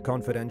opened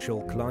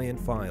confidential client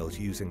files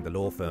using the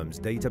law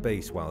firm's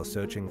database while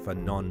searching for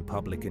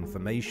non-public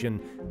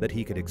information that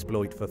he could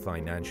exploit for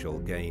financial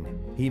gain.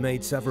 He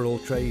made several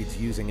trades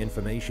using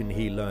information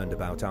he learned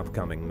about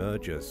upcoming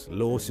mergers,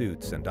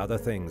 lawsuits, and other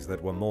things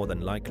that were more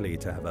than likely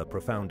to have a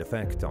profound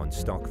effect on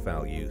stock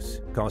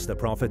values. Costa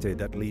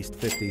profited at least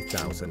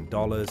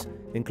 $50,000,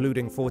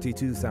 including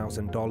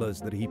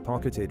 $42,000 that he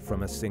pocketed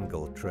from a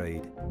single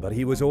trade. But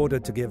he was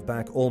ordered to give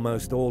back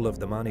almost all of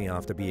the money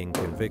after being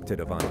convicted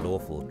of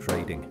unlawful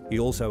trading. He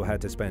also had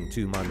to spend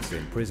 2 months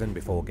in prison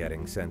before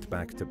getting sent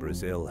back to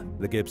Brazil.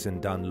 The Gibson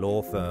Dunn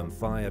law firm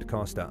fired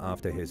Costa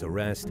after his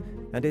arrest,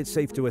 and it's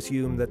safe to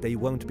assume that they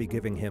won't be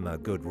giving him a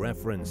good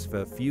reference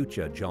for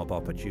future job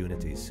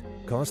opportunities.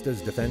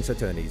 Costa's defense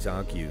attorneys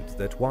argued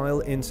that while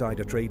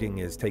insider trading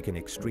is taken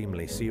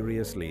extremely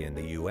seriously in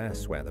the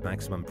US, where the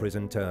maximum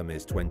prison term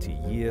is 20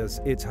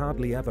 years, it's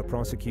hardly ever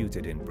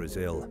prosecuted in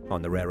Brazil.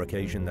 On the rare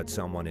occasion that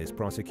someone is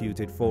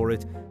prosecuted for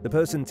it, the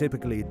person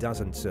typically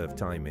doesn't serve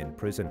time in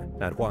prison.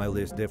 And while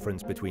this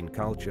difference between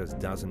cultures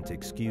doesn't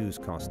excuse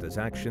Costa's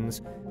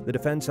actions, the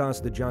defense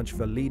asked the judge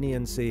for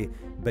leniency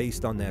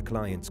based on their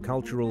client's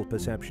cultural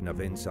perception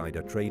of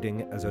insider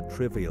trading as a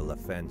trivial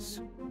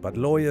offense. But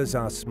lawyers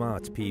are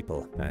smart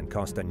people, and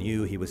Costa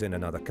knew he was in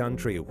another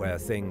country where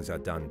things are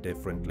done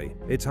differently.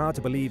 It's hard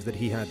to believe that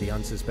he had the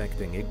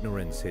unsuspecting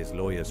ignorance his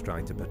lawyers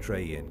tried to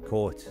portray in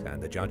court,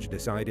 and the judge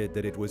decided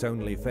that it was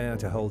only fair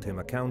to hold him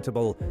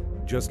accountable,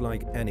 just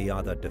like any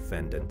other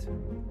defendant.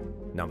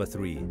 Number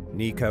 3.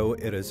 Nico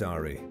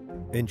Irizarry.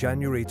 In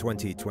January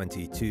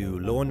 2022,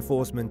 law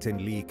enforcement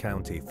in Lee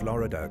County,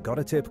 Florida, got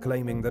a tip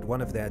claiming that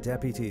one of their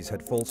deputies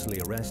had falsely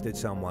arrested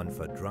someone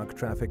for drug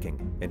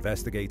trafficking.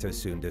 Investigators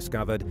soon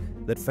discovered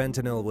that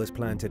fentanyl was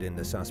planted in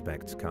the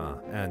suspect's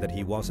car and that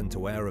he wasn't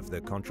aware of the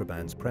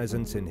contraband's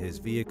presence in his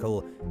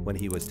vehicle when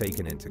he was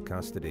taken into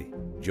custody.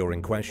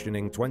 During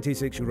questioning,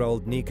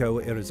 26-year-old Nico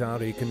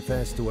Irizarry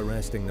confessed to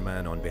arresting the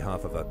man on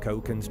behalf of a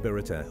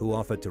co-conspirator who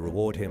offered to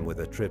reward him with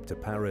a trip to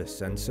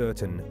Paris and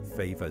certain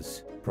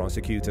favors.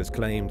 Prosecutors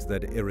claimed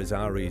that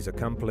Irizarry's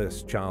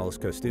accomplice, Charles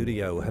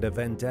Custodio, had a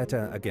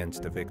vendetta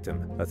against the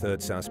victim. A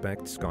third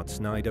suspect, Scott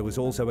Snyder, was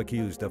also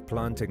accused of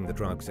planting the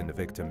drugs in the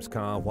victim's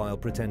car while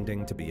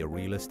pretending to be a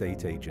real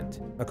estate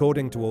agent.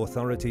 According to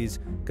authorities,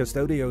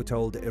 Custodio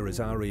told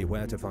Irizarry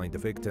where to find the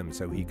victim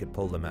so he could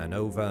pull the man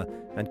over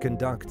and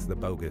conduct the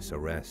bogus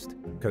arrest.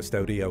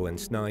 Custodio and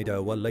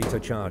Snyder were later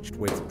charged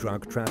with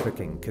drug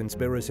trafficking,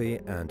 conspiracy,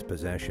 and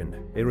possession.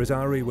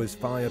 Irizarry was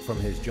fired from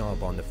his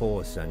job on the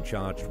force and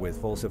charged with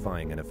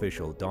falsifying an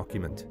official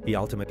document. He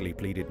ultimately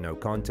pleaded no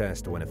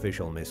contest to an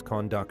official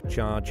misconduct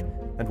charge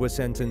and was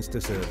sentenced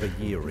to serve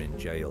a year in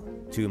jail.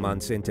 2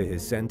 months into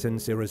his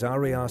sentence,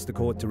 Irizarry asked the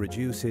court to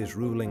reduce his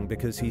ruling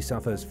because he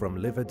suffers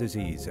from liver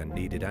disease and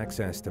needed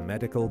access to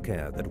medical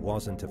care that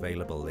wasn't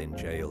available in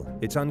jail.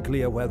 It's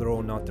unclear whether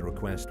or not the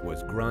request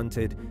was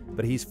granted,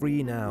 but he's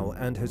free now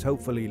and has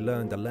hopefully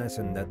learned a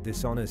lesson that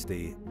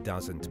dishonesty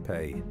doesn't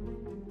pay.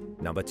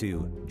 Number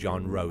 2.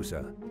 John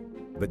Rosa.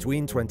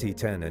 Between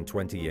 2010 and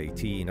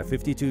 2018, a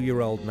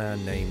 52-year-old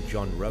man named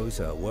John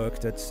Rosa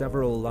worked at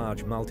several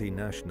large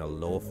multinational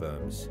law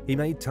firms. He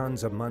made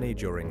tons of money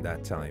during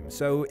that time,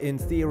 so in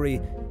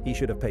theory, he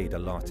should have paid a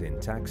lot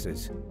in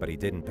taxes, but he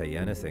didn't pay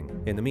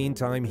anything. In the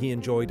meantime, he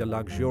enjoyed a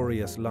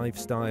luxurious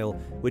lifestyle,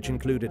 which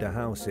included a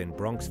house in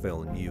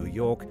Bronxville, New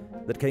York,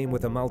 that came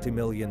with a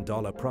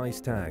multi-million-dollar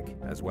price tag,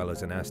 as well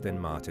as an Aston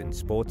Martin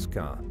sports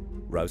car.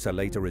 Rosa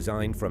later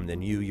resigned from the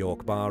New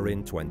York bar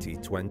in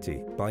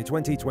 2020. By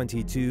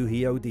 2022,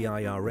 he owed the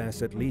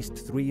IRS at least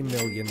 $3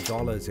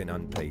 million in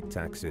unpaid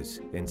taxes.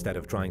 Instead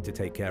of trying to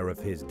take care of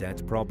his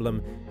debt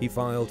problem, he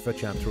filed for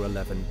Chapter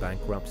 11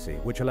 bankruptcy,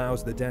 which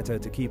allows the debtor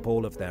to keep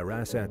all of their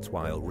assets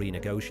while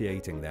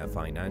renegotiating their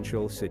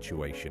financial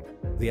situation.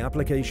 The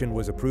application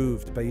was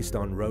approved based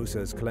on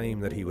Rosa's claim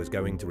that he was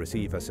going to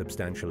receive a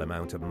substantial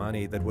amount of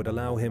money that would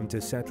allow him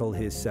to settle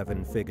his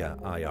 7-figure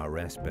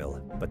IRS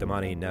bill. But the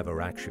money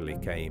never actually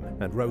came,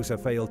 and Rosa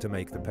failed to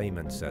make the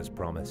payments as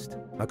promised.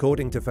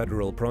 According to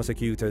federal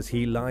prosecutors,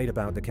 he lied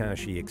about the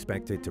cash he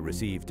expected to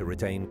receive to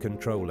retain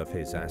control of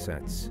his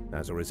assets.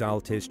 As a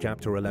result, his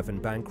Chapter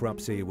 11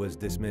 bankruptcy was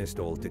dismissed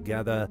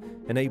altogether,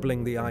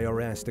 enabling the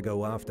IRS to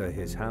go after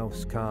his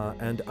house, car,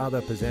 and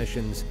other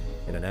possessions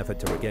in an effort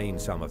to regain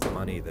some of the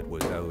money that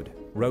was owed.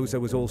 Rosa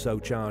was also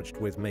charged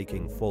with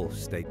making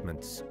false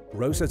statements.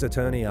 Rosa's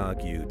attorney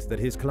argued that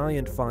his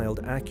client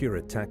filed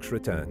accurate tax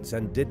returns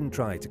and didn't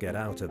try to get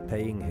out of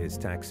paying his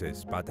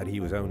taxes, but that he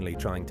was only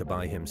trying to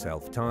buy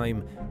himself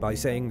time by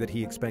saying that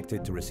he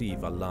expected to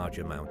receive a large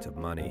amount of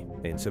money.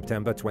 In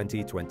September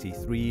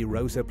 2023,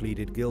 Rosa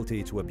pleaded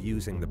guilty to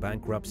abusing the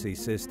bankruptcy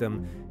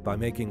system by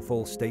making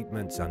false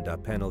statements under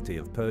penalty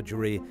of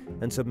perjury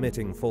and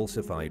submitting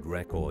falsified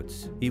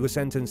records. He was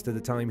sentenced to the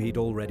time he'd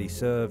already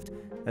served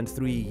and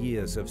 3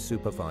 years of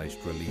supervised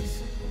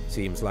release.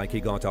 Seems like he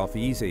got off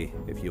easy,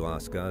 if you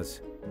ask us.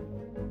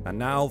 And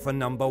now for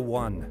number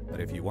 1.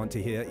 But if you want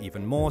to hear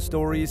even more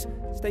stories,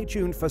 stay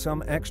tuned for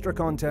some extra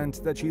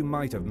content that you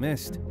might have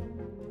missed.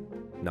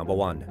 Number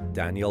 1.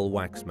 Daniel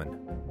Waxman.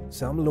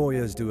 Some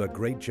lawyers do a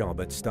great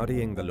job at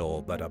studying the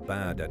law but are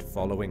bad at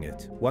following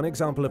it. One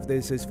example of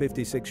this is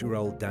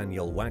 56-year-old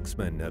Daniel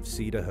Waxman of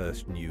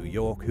Cedarhurst, New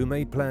York, who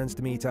made plans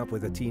to meet up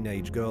with a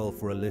teenage girl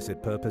for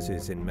illicit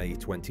purposes in May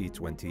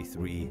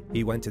 2023.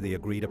 He went to the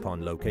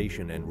agreed-upon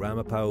location in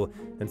Ramapo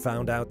and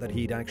found out that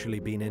he'd actually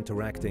been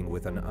interacting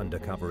with an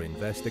undercover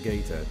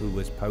investigator who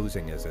was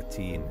posing as a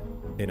teen.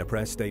 In a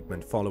press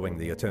statement following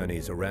the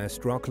attorney's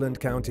arrest, Rockland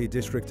County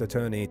District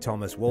Attorney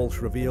Thomas Walsh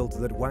revealed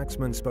that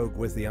Waxman spoke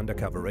with the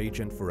undercover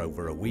agent for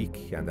over a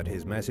week and that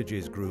his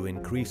messages grew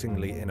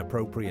increasingly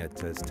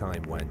inappropriate as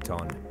time went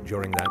on.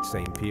 During that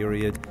same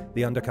period,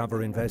 the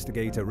undercover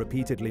investigator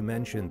repeatedly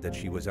mentioned that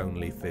she was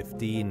only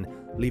 15,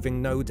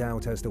 leaving no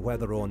doubt as to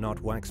whether or not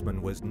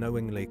Waxman was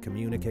knowingly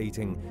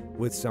communicating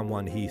with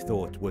someone he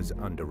thought was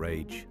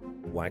underage.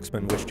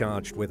 Waxman was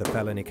charged with a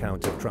felony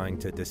count of trying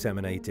to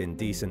disseminate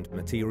indecent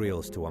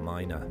materials to a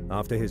minor.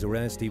 After his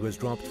arrest, he was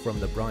dropped from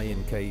the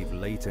Bryan Cave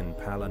Leighton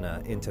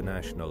Palliner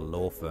International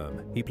law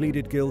firm. He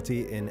pleaded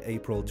guilty in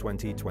April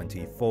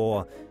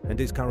 2024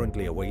 and is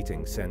currently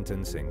awaiting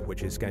sentencing,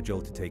 which is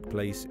scheduled to take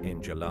place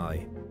in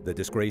July. The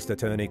disgraced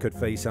attorney could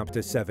face up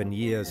to 7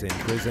 years in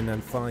prison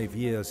and 5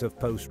 years of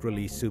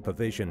post-release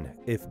supervision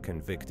if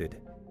convicted.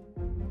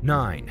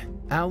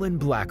 9. Alan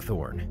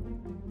Blackthorne.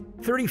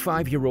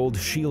 35-year-old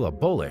Sheila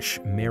Bullish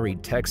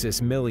married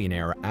Texas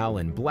millionaire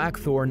Alan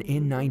Blackthorne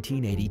in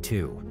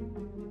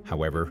 1982.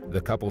 However,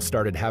 the couple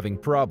started having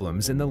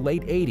problems in the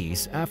late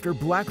 80s after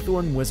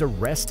Blackthorne was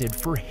arrested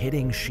for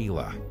hitting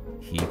Sheila.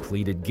 He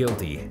pleaded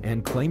guilty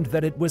and claimed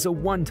that it was a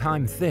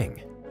one-time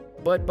thing.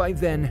 But by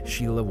then,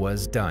 Sheila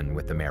was done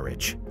with the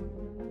marriage.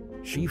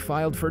 She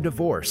filed for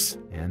divorce,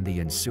 and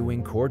the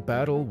ensuing court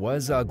battle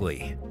was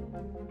ugly.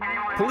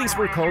 Police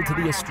were called to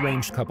the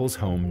estranged couple's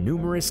home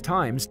numerous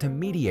times to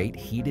mediate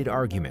heated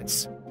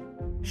arguments.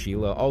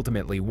 Sheila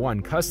ultimately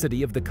won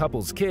custody of the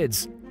couple's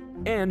kids,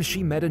 and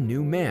she met a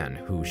new man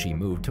who she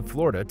moved to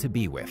Florida to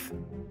be with.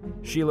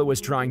 Sheila was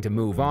trying to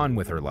move on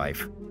with her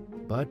life,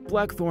 but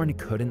Blackthorne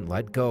couldn't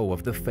let go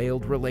of the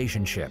failed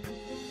relationship.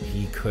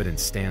 He couldn't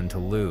stand to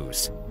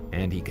lose,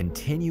 and he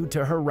continued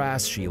to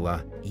harass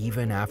Sheila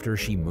even after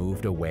she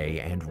moved away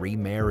and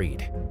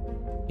remarried.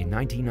 In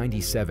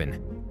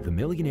 1997, the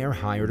millionaire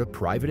hired a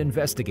private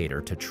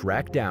investigator to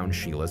track down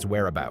Sheila's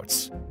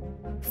whereabouts.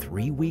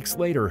 3 weeks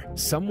later,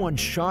 someone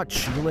shot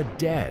Sheila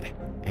dead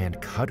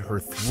and cut her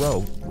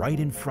throat right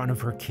in front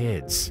of her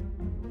kids.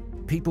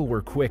 People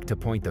were quick to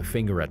point the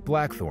finger at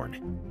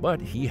Blackthorne,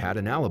 but he had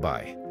an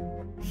alibi.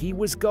 He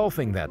was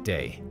golfing that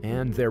day,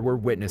 and there were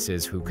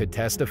witnesses who could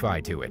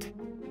testify to it.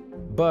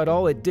 But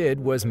all it did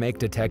was make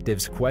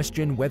detectives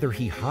question whether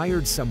he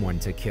hired someone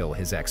to kill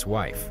his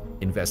ex-wife.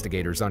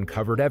 Investigators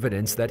uncovered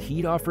evidence that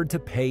he'd offered to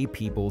pay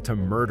people to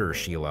murder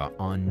Sheila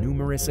on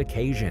numerous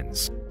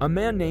occasions. A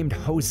man named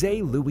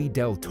Jose Luis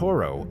Del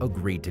Toro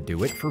agreed to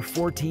do it for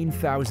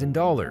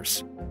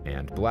 $14,000,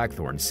 and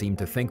Blackthorne seemed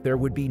to think there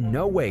would be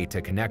no way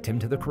to connect him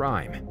to the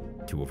crime.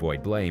 To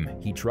avoid blame,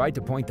 he tried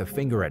to point the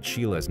finger at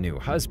Sheila's new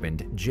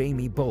husband,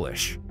 Jamie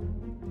Bullish.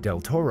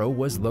 Del Toro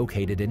was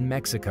located in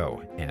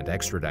Mexico and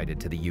extradited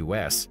to the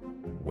U.S.,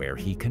 where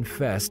he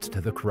confessed to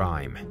the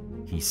crime.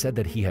 He said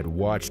that he had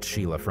watched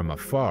Sheila from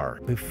afar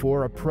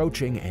before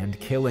approaching and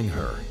killing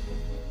her,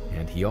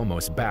 and he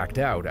almost backed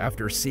out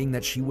after seeing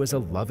that she was a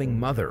loving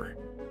mother.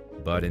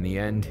 But in the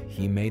end,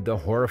 he made the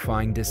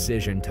horrifying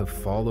decision to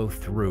follow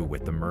through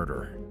with the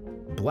murder.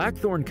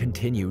 Blackthorne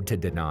continued to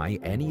deny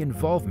any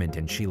involvement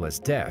in Sheila's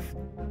death,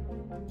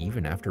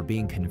 even after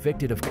being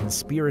convicted of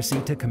conspiracy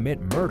to commit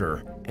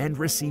murder and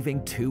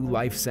receiving 2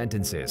 life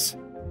sentences.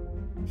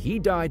 He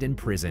died in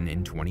prison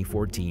in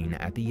 2014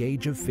 at the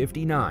age of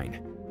 59,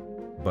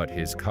 but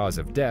his cause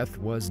of death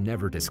was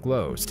never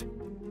disclosed.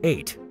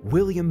 8.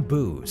 William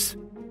Booz.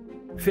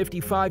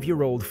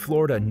 55-year-old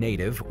Florida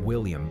native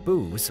William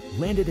Booz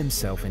landed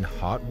himself in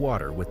hot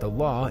water with the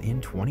law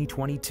in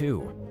 2022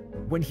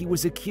 when he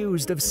was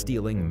accused of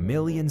stealing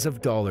millions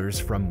of dollars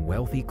from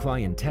wealthy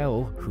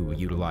clientele who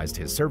utilized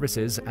his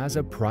services as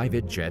a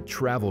private jet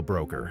travel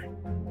broker.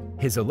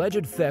 His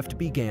alleged theft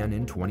began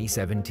in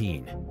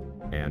 2017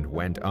 and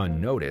went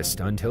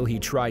unnoticed until he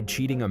tried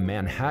cheating a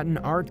Manhattan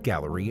art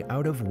gallery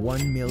out of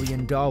 $1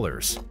 million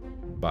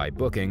by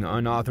booking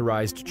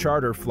unauthorized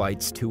charter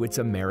flights to its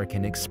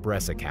American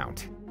Express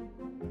account.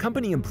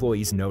 Company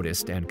employees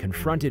noticed and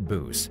confronted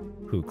Booz,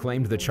 who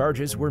claimed the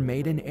charges were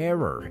made in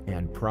error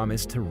and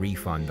promised to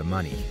refund the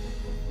money.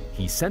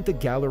 He sent the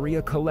gallery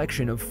a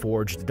collection of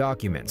forged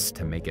documents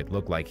to make it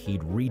look like he'd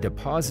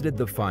redeposited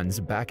the funds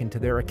back into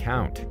their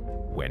account,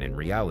 when in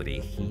reality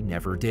he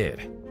never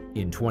did.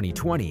 In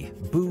 2020,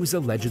 Booz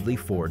allegedly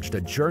forged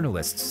a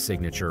journalist's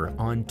signature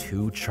on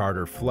 2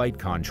 charter flight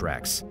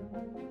contracts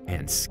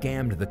and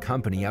scammed the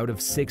company out of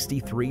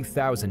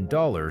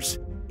 $63,000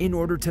 in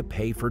order to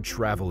pay for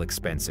travel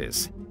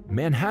expenses.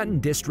 Manhattan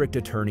District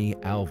Attorney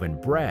Alvin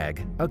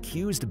Bragg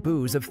accused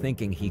Booz of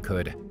thinking he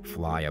could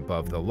fly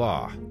above the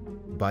law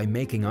by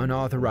making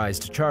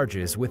unauthorized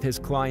charges with his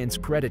clients'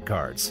 credit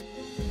cards,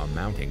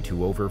 amounting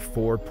to over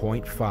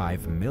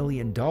 $4.5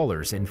 million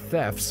in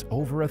thefts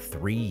over a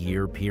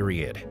 3-year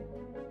period.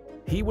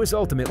 He was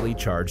ultimately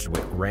charged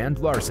with grand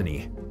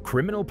larceny,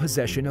 criminal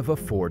possession of a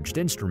forged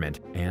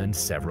instrument, and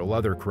several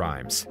other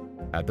crimes.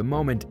 At the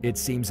moment, it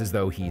seems as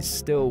though he's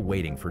still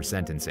waiting for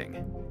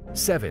sentencing.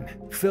 7.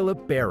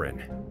 Philip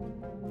Barron.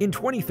 In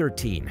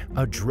 2013,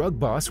 a drug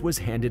boss was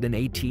handed an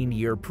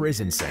 18-year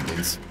prison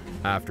sentence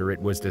after it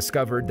was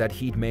discovered that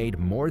he'd made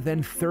more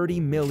than £30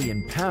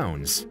 million,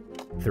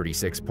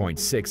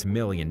 $36.6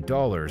 million,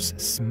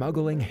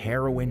 smuggling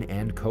heroin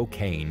and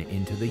cocaine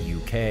into the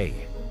UK.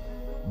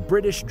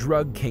 British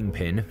drug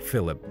kingpin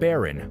Philip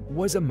Barron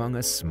was among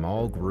a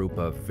small group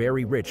of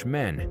very rich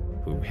men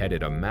who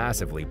headed a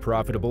massively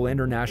profitable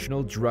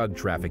international drug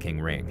trafficking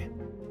ring.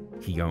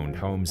 He owned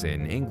homes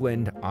in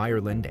England,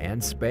 Ireland,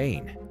 and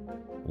Spain,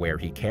 where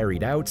he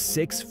carried out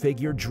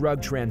 6-figure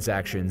drug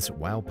transactions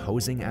while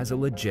posing as a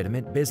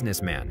legitimate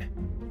businessman.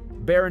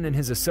 Barron and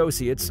his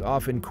associates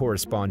often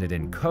corresponded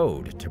in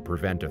code to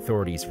prevent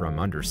authorities from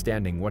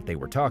understanding what they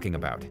were talking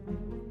about.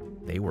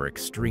 They were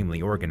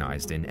extremely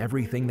organized in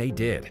everything they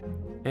did,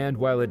 and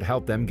while it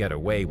helped them get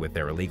away with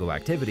their illegal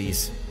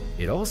activities,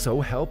 it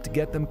also helped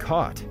get them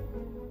caught.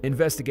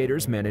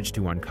 Investigators managed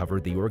to uncover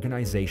the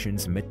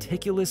organization's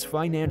meticulous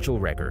financial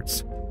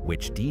records,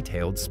 which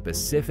detailed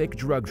specific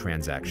drug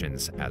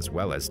transactions as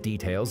well as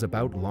details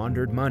about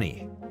laundered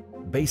money.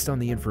 Based on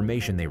the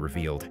information they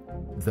revealed,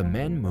 the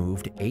men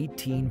moved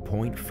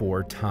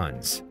 18.4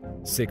 tons,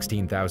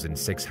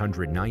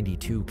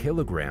 16,692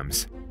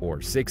 kilograms, or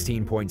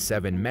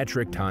 16.7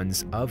 metric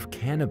tons of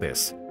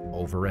cannabis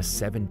over a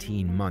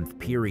 17-month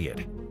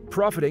period,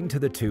 profiting to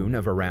the tune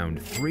of around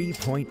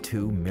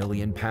 £3.2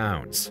 million.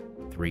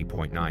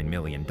 $3.9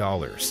 million.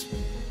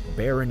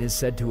 Barron is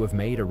said to have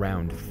made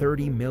around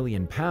 £30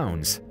 million,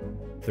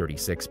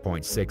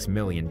 $36.6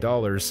 million,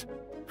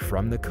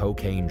 from the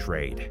cocaine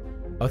trade.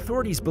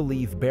 Authorities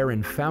believe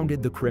Barron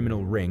founded the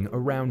criminal ring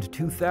around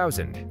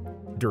 2000.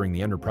 During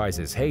the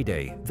enterprise's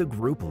heyday, the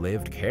group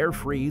lived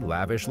carefree,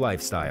 lavish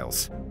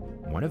lifestyles.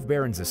 One of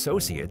Barron's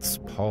associates,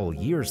 Paul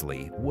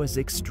Yearsley, was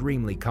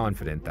extremely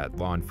confident that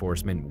law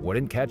enforcement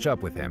wouldn't catch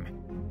up with him,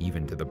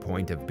 even to the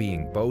point of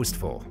being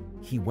boastful.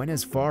 He went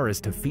as far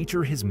as to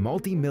feature his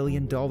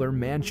multi-million-dollar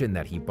mansion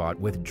that he bought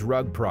with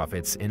drug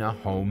profits in a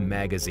home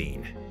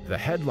magazine. The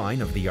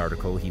headline of the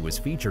article he was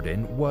featured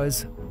in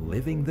was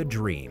 "Living the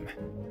Dream."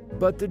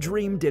 But the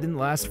dream didn't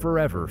last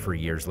forever for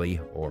Yearsley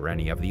or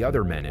any of the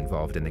other men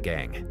involved in the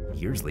gang.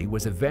 Yearsley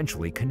was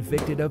eventually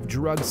convicted of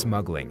drug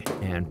smuggling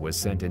and was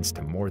sentenced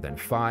to more than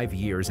 5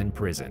 years in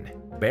prison.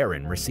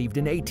 Barron received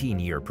an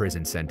 18-year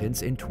prison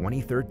sentence in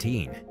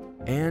 2013.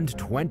 And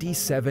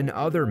 27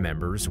 other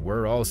members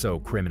were also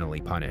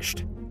criminally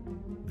punished.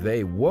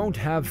 They won't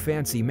have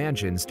fancy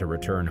mansions to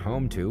return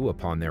home to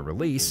upon their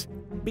release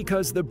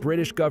because the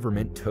British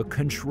government took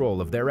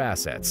control of their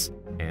assets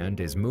and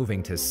is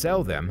moving to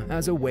sell them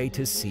as a way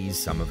to seize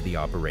some of the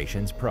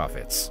operation's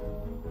profits.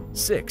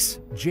 6.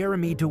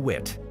 Jeremy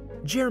DeWitt.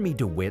 Jeremy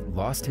DeWitt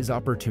lost his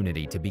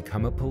opportunity to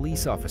become a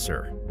police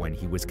officer when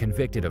he was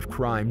convicted of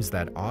crimes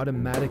that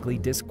automatically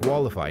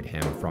disqualified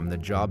him from the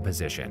job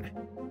position.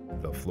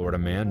 The Florida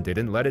man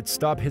didn't let it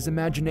stop his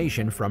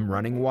imagination from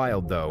running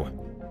wild, though,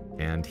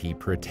 and he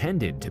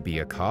pretended to be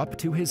a cop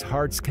to his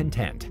heart's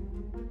content,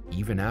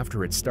 even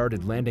after it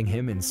started landing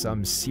him in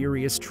some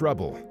serious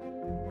trouble.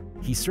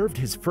 He served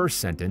his first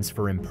sentence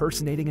for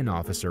impersonating an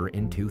officer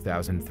in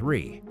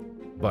 2003,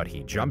 but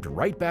he jumped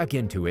right back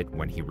into it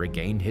when he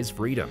regained his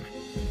freedom.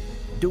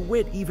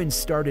 DeWitt even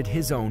started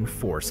his own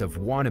force of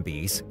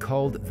wannabes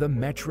called the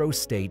Metro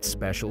State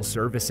Special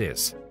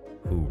Services,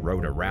 who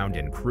rode around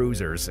in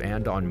cruisers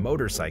and on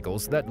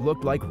motorcycles that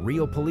looked like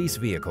real police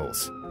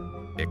vehicles,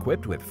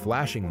 equipped with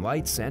flashing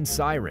lights and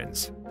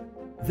sirens.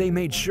 They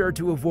made sure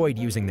to avoid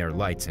using their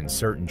lights in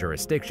certain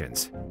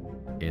jurisdictions,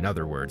 in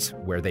other words,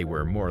 where they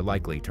were more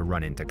likely to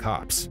run into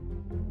cops.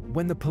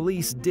 When the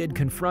police did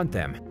confront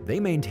them, they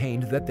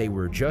maintained that they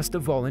were just a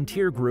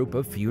volunteer group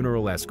of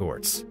funeral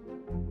escorts.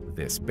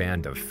 This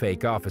band of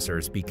fake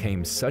officers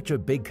became such a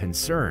big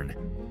concern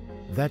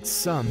that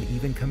some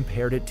even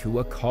compared it to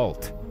a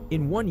cult.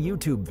 In one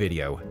YouTube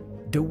video,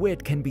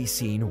 DeWitt can be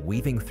seen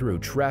weaving through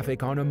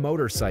traffic on a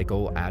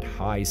motorcycle at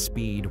high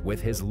speed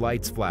with his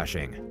lights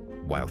flashing,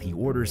 while he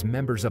orders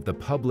members of the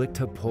public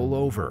to pull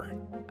over.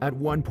 At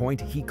one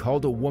point, he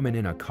called a woman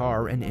in a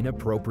car an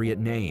inappropriate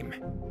name.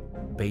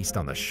 Based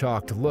on the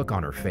shocked look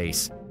on her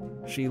face,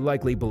 she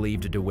likely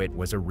believed DeWitt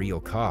was a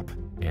real cop,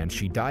 and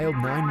she dialed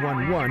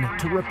 911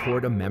 to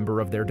report a member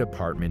of their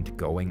department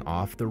going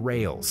off the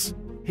rails.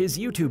 His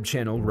YouTube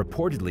channel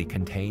reportedly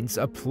contains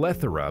a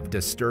plethora of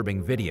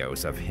disturbing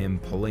videos of him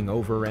pulling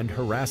over and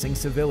harassing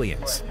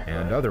civilians,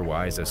 and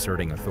otherwise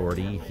asserting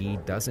authority he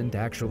doesn't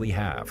actually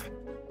have.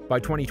 By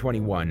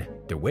 2021,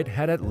 DeWitt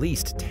had at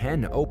least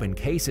 10 open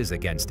cases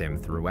against him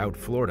throughout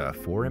Florida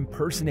for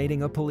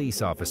impersonating a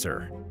police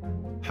officer.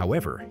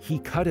 However, he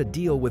cut a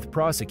deal with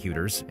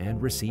prosecutors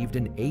and received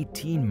an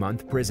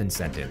 18-month prison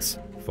sentence,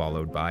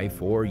 followed by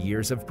 4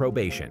 years of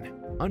probation.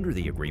 Under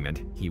the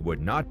agreement, he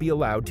would not be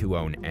allowed to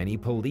own any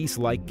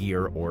police-like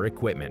gear or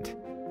equipment,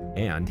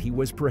 and he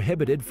was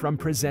prohibited from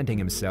presenting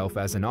himself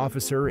as an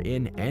officer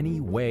in any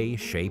way,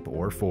 shape,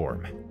 or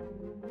form.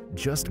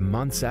 Just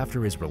months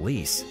after his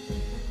release,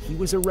 he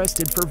was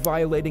arrested for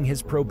violating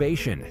his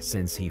probation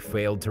since he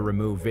failed to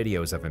remove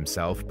videos of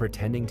himself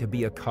pretending to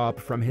be a cop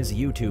from his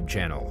YouTube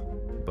channel.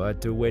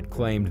 But DeWitt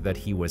claimed that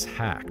he was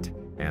hacked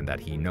and that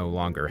he no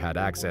longer had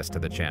access to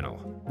the channel.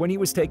 When he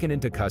was taken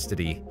into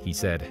custody, he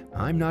said,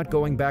 "I'm not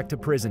going back to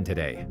prison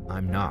today,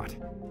 I'm not."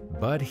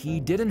 But he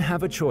didn't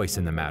have a choice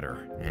in the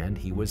matter, and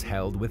he was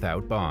held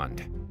without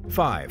bond.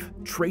 5.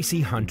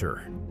 Tracy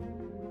Hunter.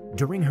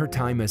 During her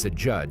time as a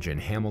judge in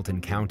Hamilton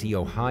County,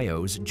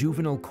 Ohio's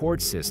juvenile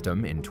court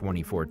system in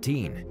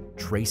 2014,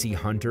 Tracy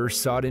Hunter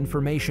sought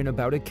information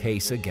about a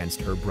case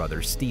against her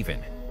brother Stephen,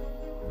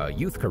 a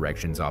youth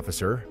corrections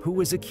officer who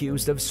was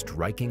accused of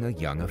striking a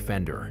young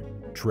offender.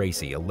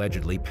 Tracy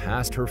allegedly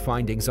passed her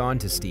findings on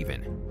to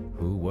Stephen,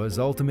 who was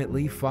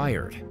ultimately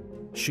fired.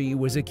 She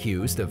was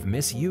accused of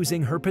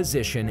misusing her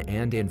position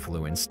and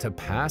influence to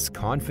pass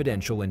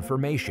confidential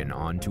information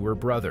on to her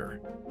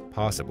brother,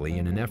 possibly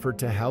in an effort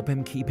to help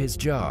him keep his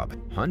job.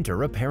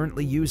 Hunter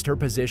apparently used her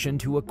position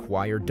to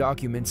acquire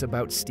documents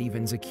about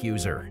Stephen's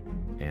accuser,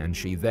 and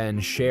she then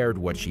shared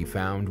what she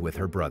found with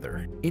her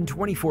brother. In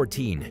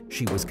 2014,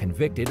 she was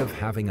convicted of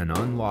having an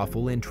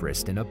unlawful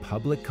interest in a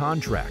public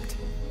contract.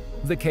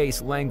 The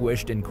case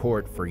languished in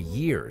court for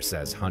years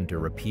as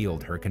Hunter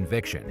appealed her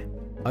conviction.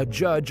 A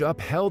judge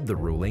upheld the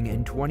ruling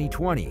in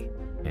 2020,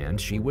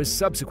 and she was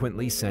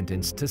subsequently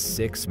sentenced to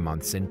 6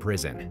 months in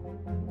prison.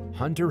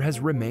 Hunter has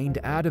remained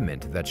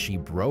adamant that she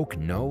broke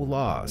no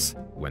laws.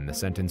 When the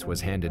sentence was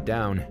handed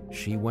down,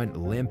 she went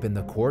limp in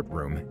the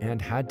courtroom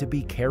and had to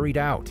be carried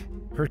out.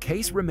 Her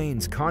case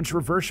remains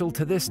controversial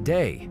to this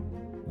day,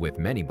 with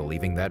many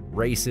believing that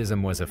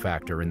racism was a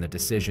factor in the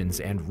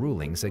decisions and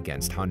rulings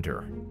against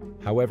Hunter.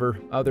 However,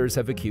 others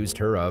have accused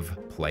her of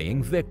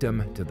playing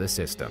victim to the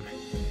system.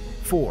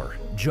 4.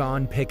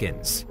 John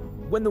Pickens.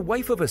 When the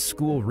wife of a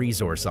school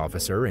resource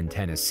officer in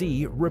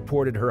Tennessee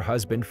reported her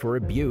husband for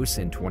abuse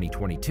in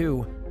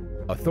 2022,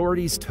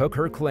 authorities took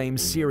her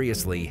claims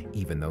seriously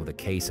even though the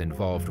case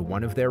involved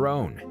one of their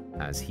own,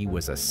 as he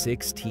was a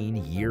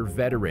 16-year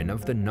veteran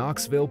of the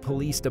Knoxville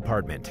Police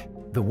Department.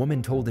 The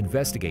woman told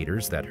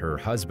investigators that her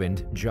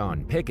husband,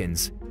 John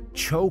Pickens,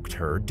 choked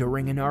her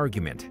during an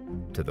argument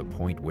to the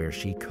point where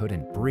she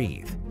couldn't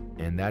breathe,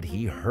 and that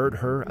he hurt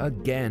her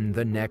again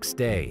the next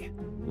day,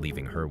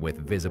 leaving her with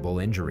visible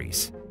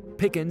injuries.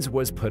 Pickens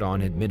was put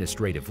on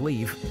administrative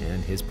leave,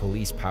 and his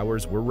police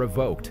powers were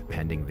revoked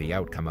pending the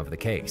outcome of the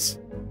case.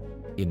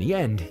 In the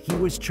end, he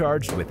was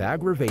charged with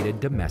aggravated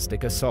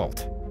domestic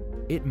assault.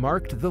 It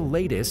marked the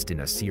latest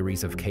in a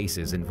series of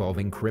cases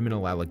involving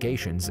criminal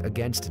allegations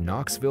against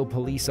Knoxville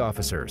police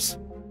officers.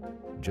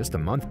 Just a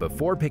month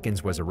before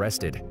Pickens was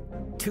arrested,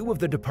 2 of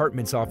the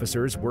department's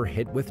officers were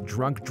hit with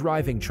drunk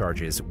driving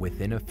charges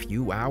within a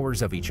few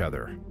hours of each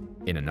other.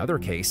 In another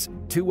case,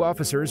 2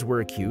 officers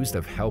were accused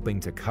of helping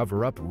to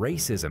cover up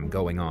racism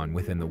going on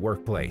within the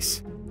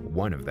workplace.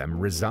 One of them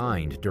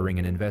resigned during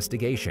an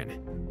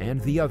investigation, and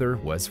the other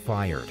was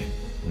fired.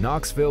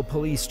 Knoxville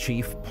Police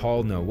Chief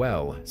Paul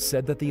Noel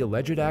said that the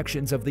alleged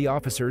actions of the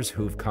officers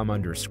who've come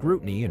under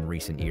scrutiny in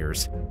recent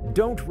years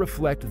don't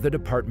reflect the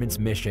department's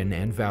mission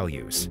and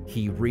values.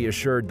 He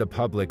reassured the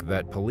public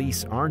that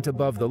police aren't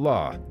above the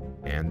law,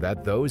 and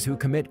that those who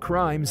commit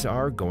crimes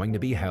are going to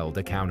be held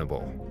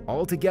accountable.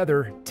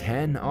 Altogether,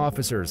 10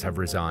 officers have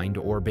resigned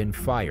or been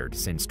fired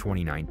since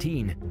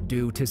 2019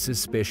 due to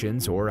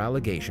suspicions or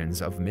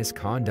allegations of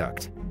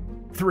misconduct.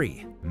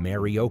 3.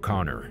 Mary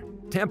O'Connor.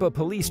 Tampa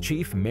Police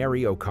Chief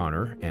Mary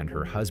O'Connor and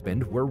her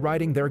husband were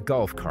riding their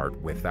golf cart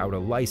without a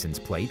license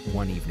plate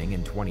one evening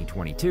in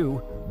 2022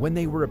 when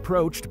they were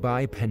approached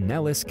by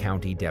Pinellas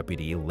County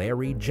Deputy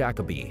Larry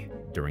Jacoby.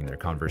 During their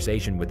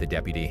conversation with the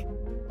deputy,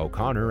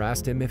 O'Connor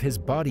asked him if his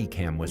body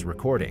cam was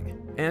recording,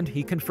 and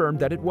he confirmed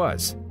that it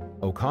was.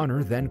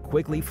 O'Connor then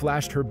quickly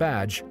flashed her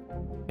badge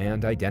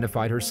and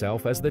identified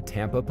herself as the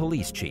Tampa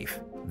Police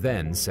Chief,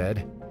 then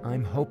said,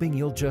 "I'm hoping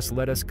you'll just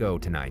let us go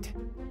tonight."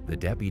 The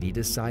deputy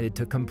decided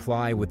to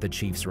comply with the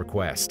chief's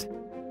request,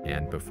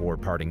 and before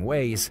parting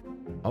ways,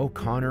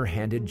 O'Connor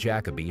handed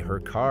Jacoby her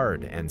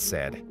card and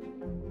said,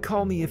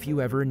 "Call me if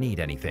you ever need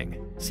anything,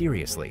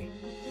 seriously."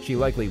 She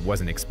likely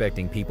wasn't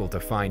expecting people to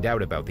find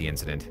out about the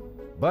incident,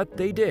 but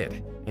they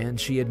did, and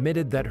she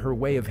admitted that her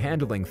way of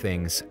handling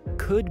things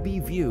could be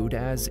viewed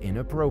as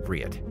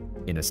inappropriate.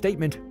 In a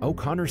statement,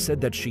 O'Connor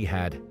said that she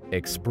had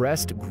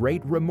expressed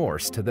great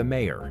remorse to the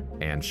mayor,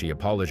 and she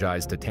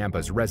apologized to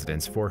Tampa's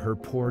residents for her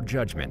poor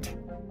judgment.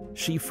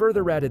 She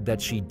further added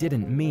that she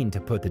didn't mean to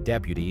put the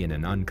deputy in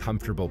an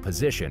uncomfortable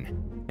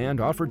position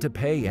and offered to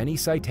pay any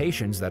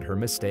citations that her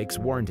mistakes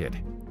warranted.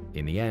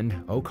 In the end,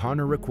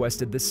 O'Connor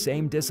requested the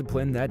same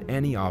discipline that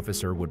any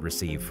officer would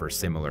receive for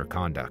similar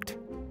conduct.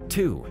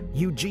 2.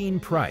 Eugene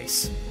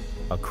Price.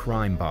 A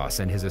crime boss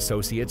and his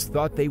associates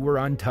thought they were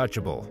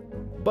untouchable,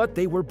 but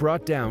they were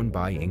brought down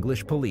by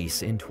English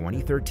police in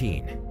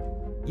 2013.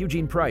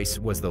 Eugene Price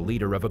was the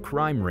leader of a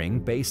crime ring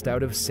based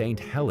out of St.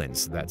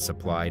 Helens that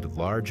supplied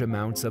large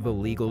amounts of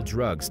illegal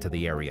drugs to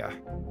the area.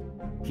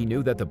 He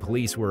knew that the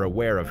police were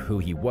aware of who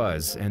he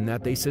was and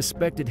that they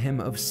suspected him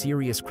of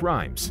serious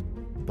crimes,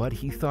 but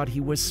he thought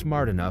he was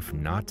smart enough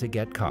not to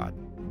get caught.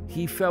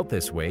 He felt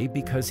this way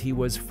because he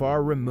was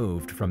far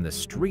removed from the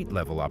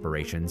street-level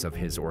operations of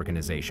his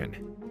organization.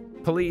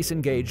 Police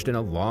engaged in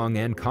a long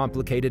and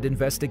complicated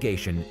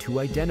investigation to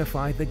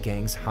identify the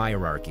gang's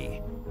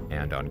hierarchy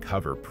and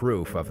uncover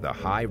proof of the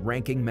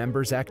high-ranking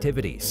members'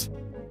 activities.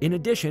 In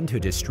addition to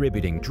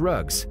distributing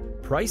drugs,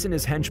 Price and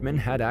his henchmen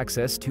had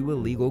access to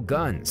illegal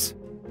guns,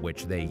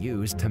 which they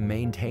used to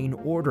maintain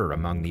order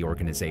among the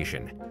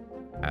organization,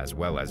 as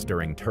well as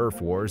during turf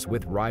wars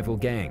with rival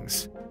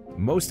gangs.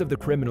 Most of the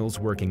criminals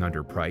working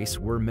under Price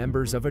were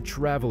members of a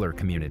traveler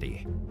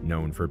community,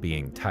 known for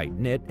being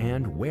tight-knit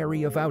and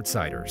wary of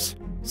outsiders.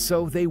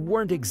 So they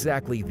weren't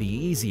exactly the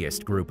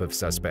easiest group of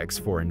suspects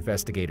for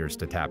investigators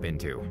to tap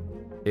into.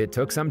 It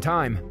took some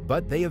time,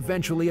 but they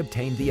eventually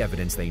obtained the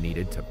evidence they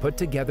needed to put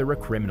together a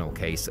criminal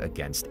case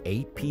against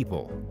 8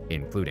 people,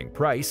 including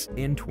Price,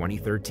 in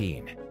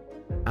 2013.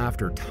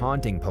 After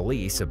taunting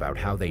police about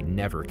how they'd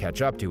never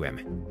catch up to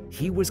him,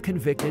 he was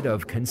convicted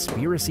of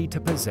conspiracy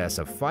to possess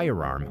a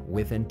firearm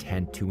with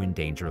intent to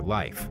endanger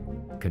life,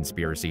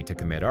 conspiracy to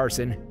commit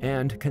arson,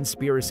 and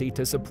conspiracy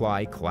to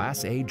supply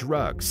Class A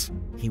drugs.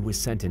 He was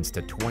sentenced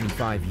to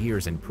 25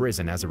 years in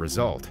prison as a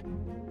result.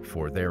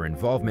 For their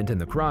involvement in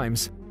the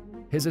crimes,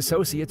 his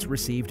associates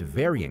received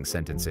varying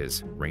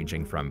sentences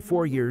ranging from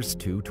 4 years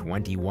to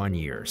 21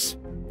 years.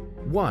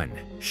 1.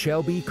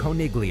 Shelby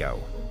Coniglio.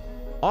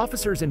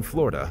 Officers in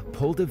Florida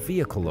pulled a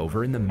vehicle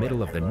over in the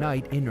middle of the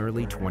night in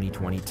early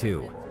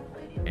 2022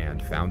 and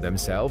found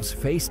themselves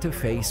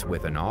face-to-face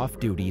with an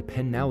off-duty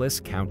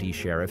Pinellas County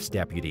Sheriff's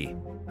deputy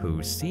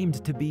who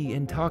seemed to be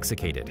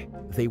intoxicated.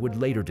 They would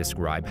later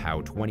describe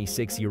how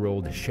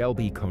 26-year-old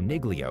Shelby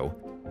Coniglio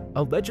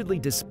allegedly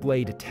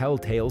displayed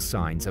telltale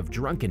signs of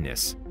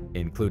drunkenness,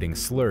 including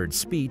slurred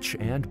speech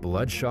and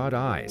bloodshot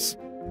eyes.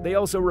 They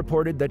also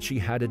reported that she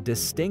had a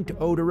distinct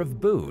odor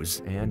of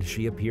booze and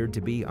she appeared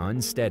to be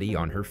unsteady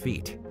on her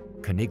feet.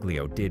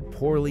 Coniglio did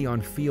poorly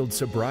on field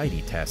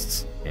sobriety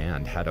tests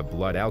and had a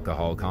blood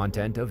alcohol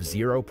content of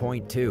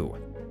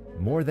 0.2,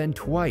 more than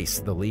twice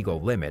the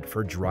legal limit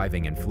for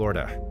driving in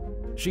Florida.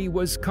 She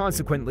was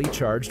consequently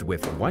charged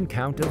with 1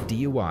 count of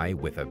DUI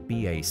with a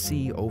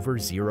BAC over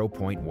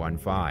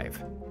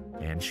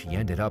 0.15, and she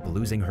ended up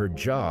losing her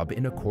job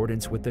in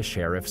accordance with the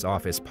sheriff's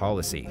office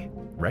policy.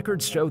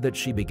 Records show that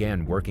she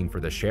began working for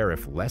the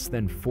sheriff less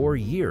than 4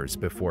 years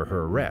before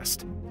her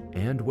arrest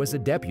and was a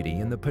deputy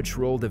in the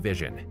patrol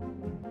division.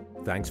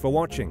 Thanks for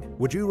watching.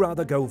 Would you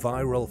rather go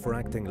viral for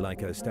acting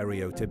like a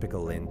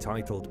stereotypical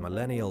entitled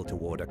millennial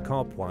toward a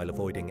cop while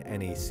avoiding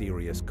any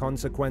serious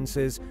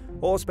consequences,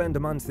 or spend a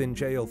month in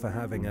jail for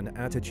having an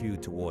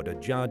attitude toward a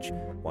judge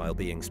while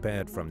being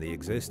spared from the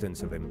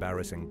existence of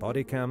embarrassing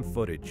bodycam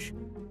footage?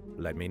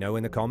 Let me know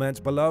in the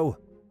comments below.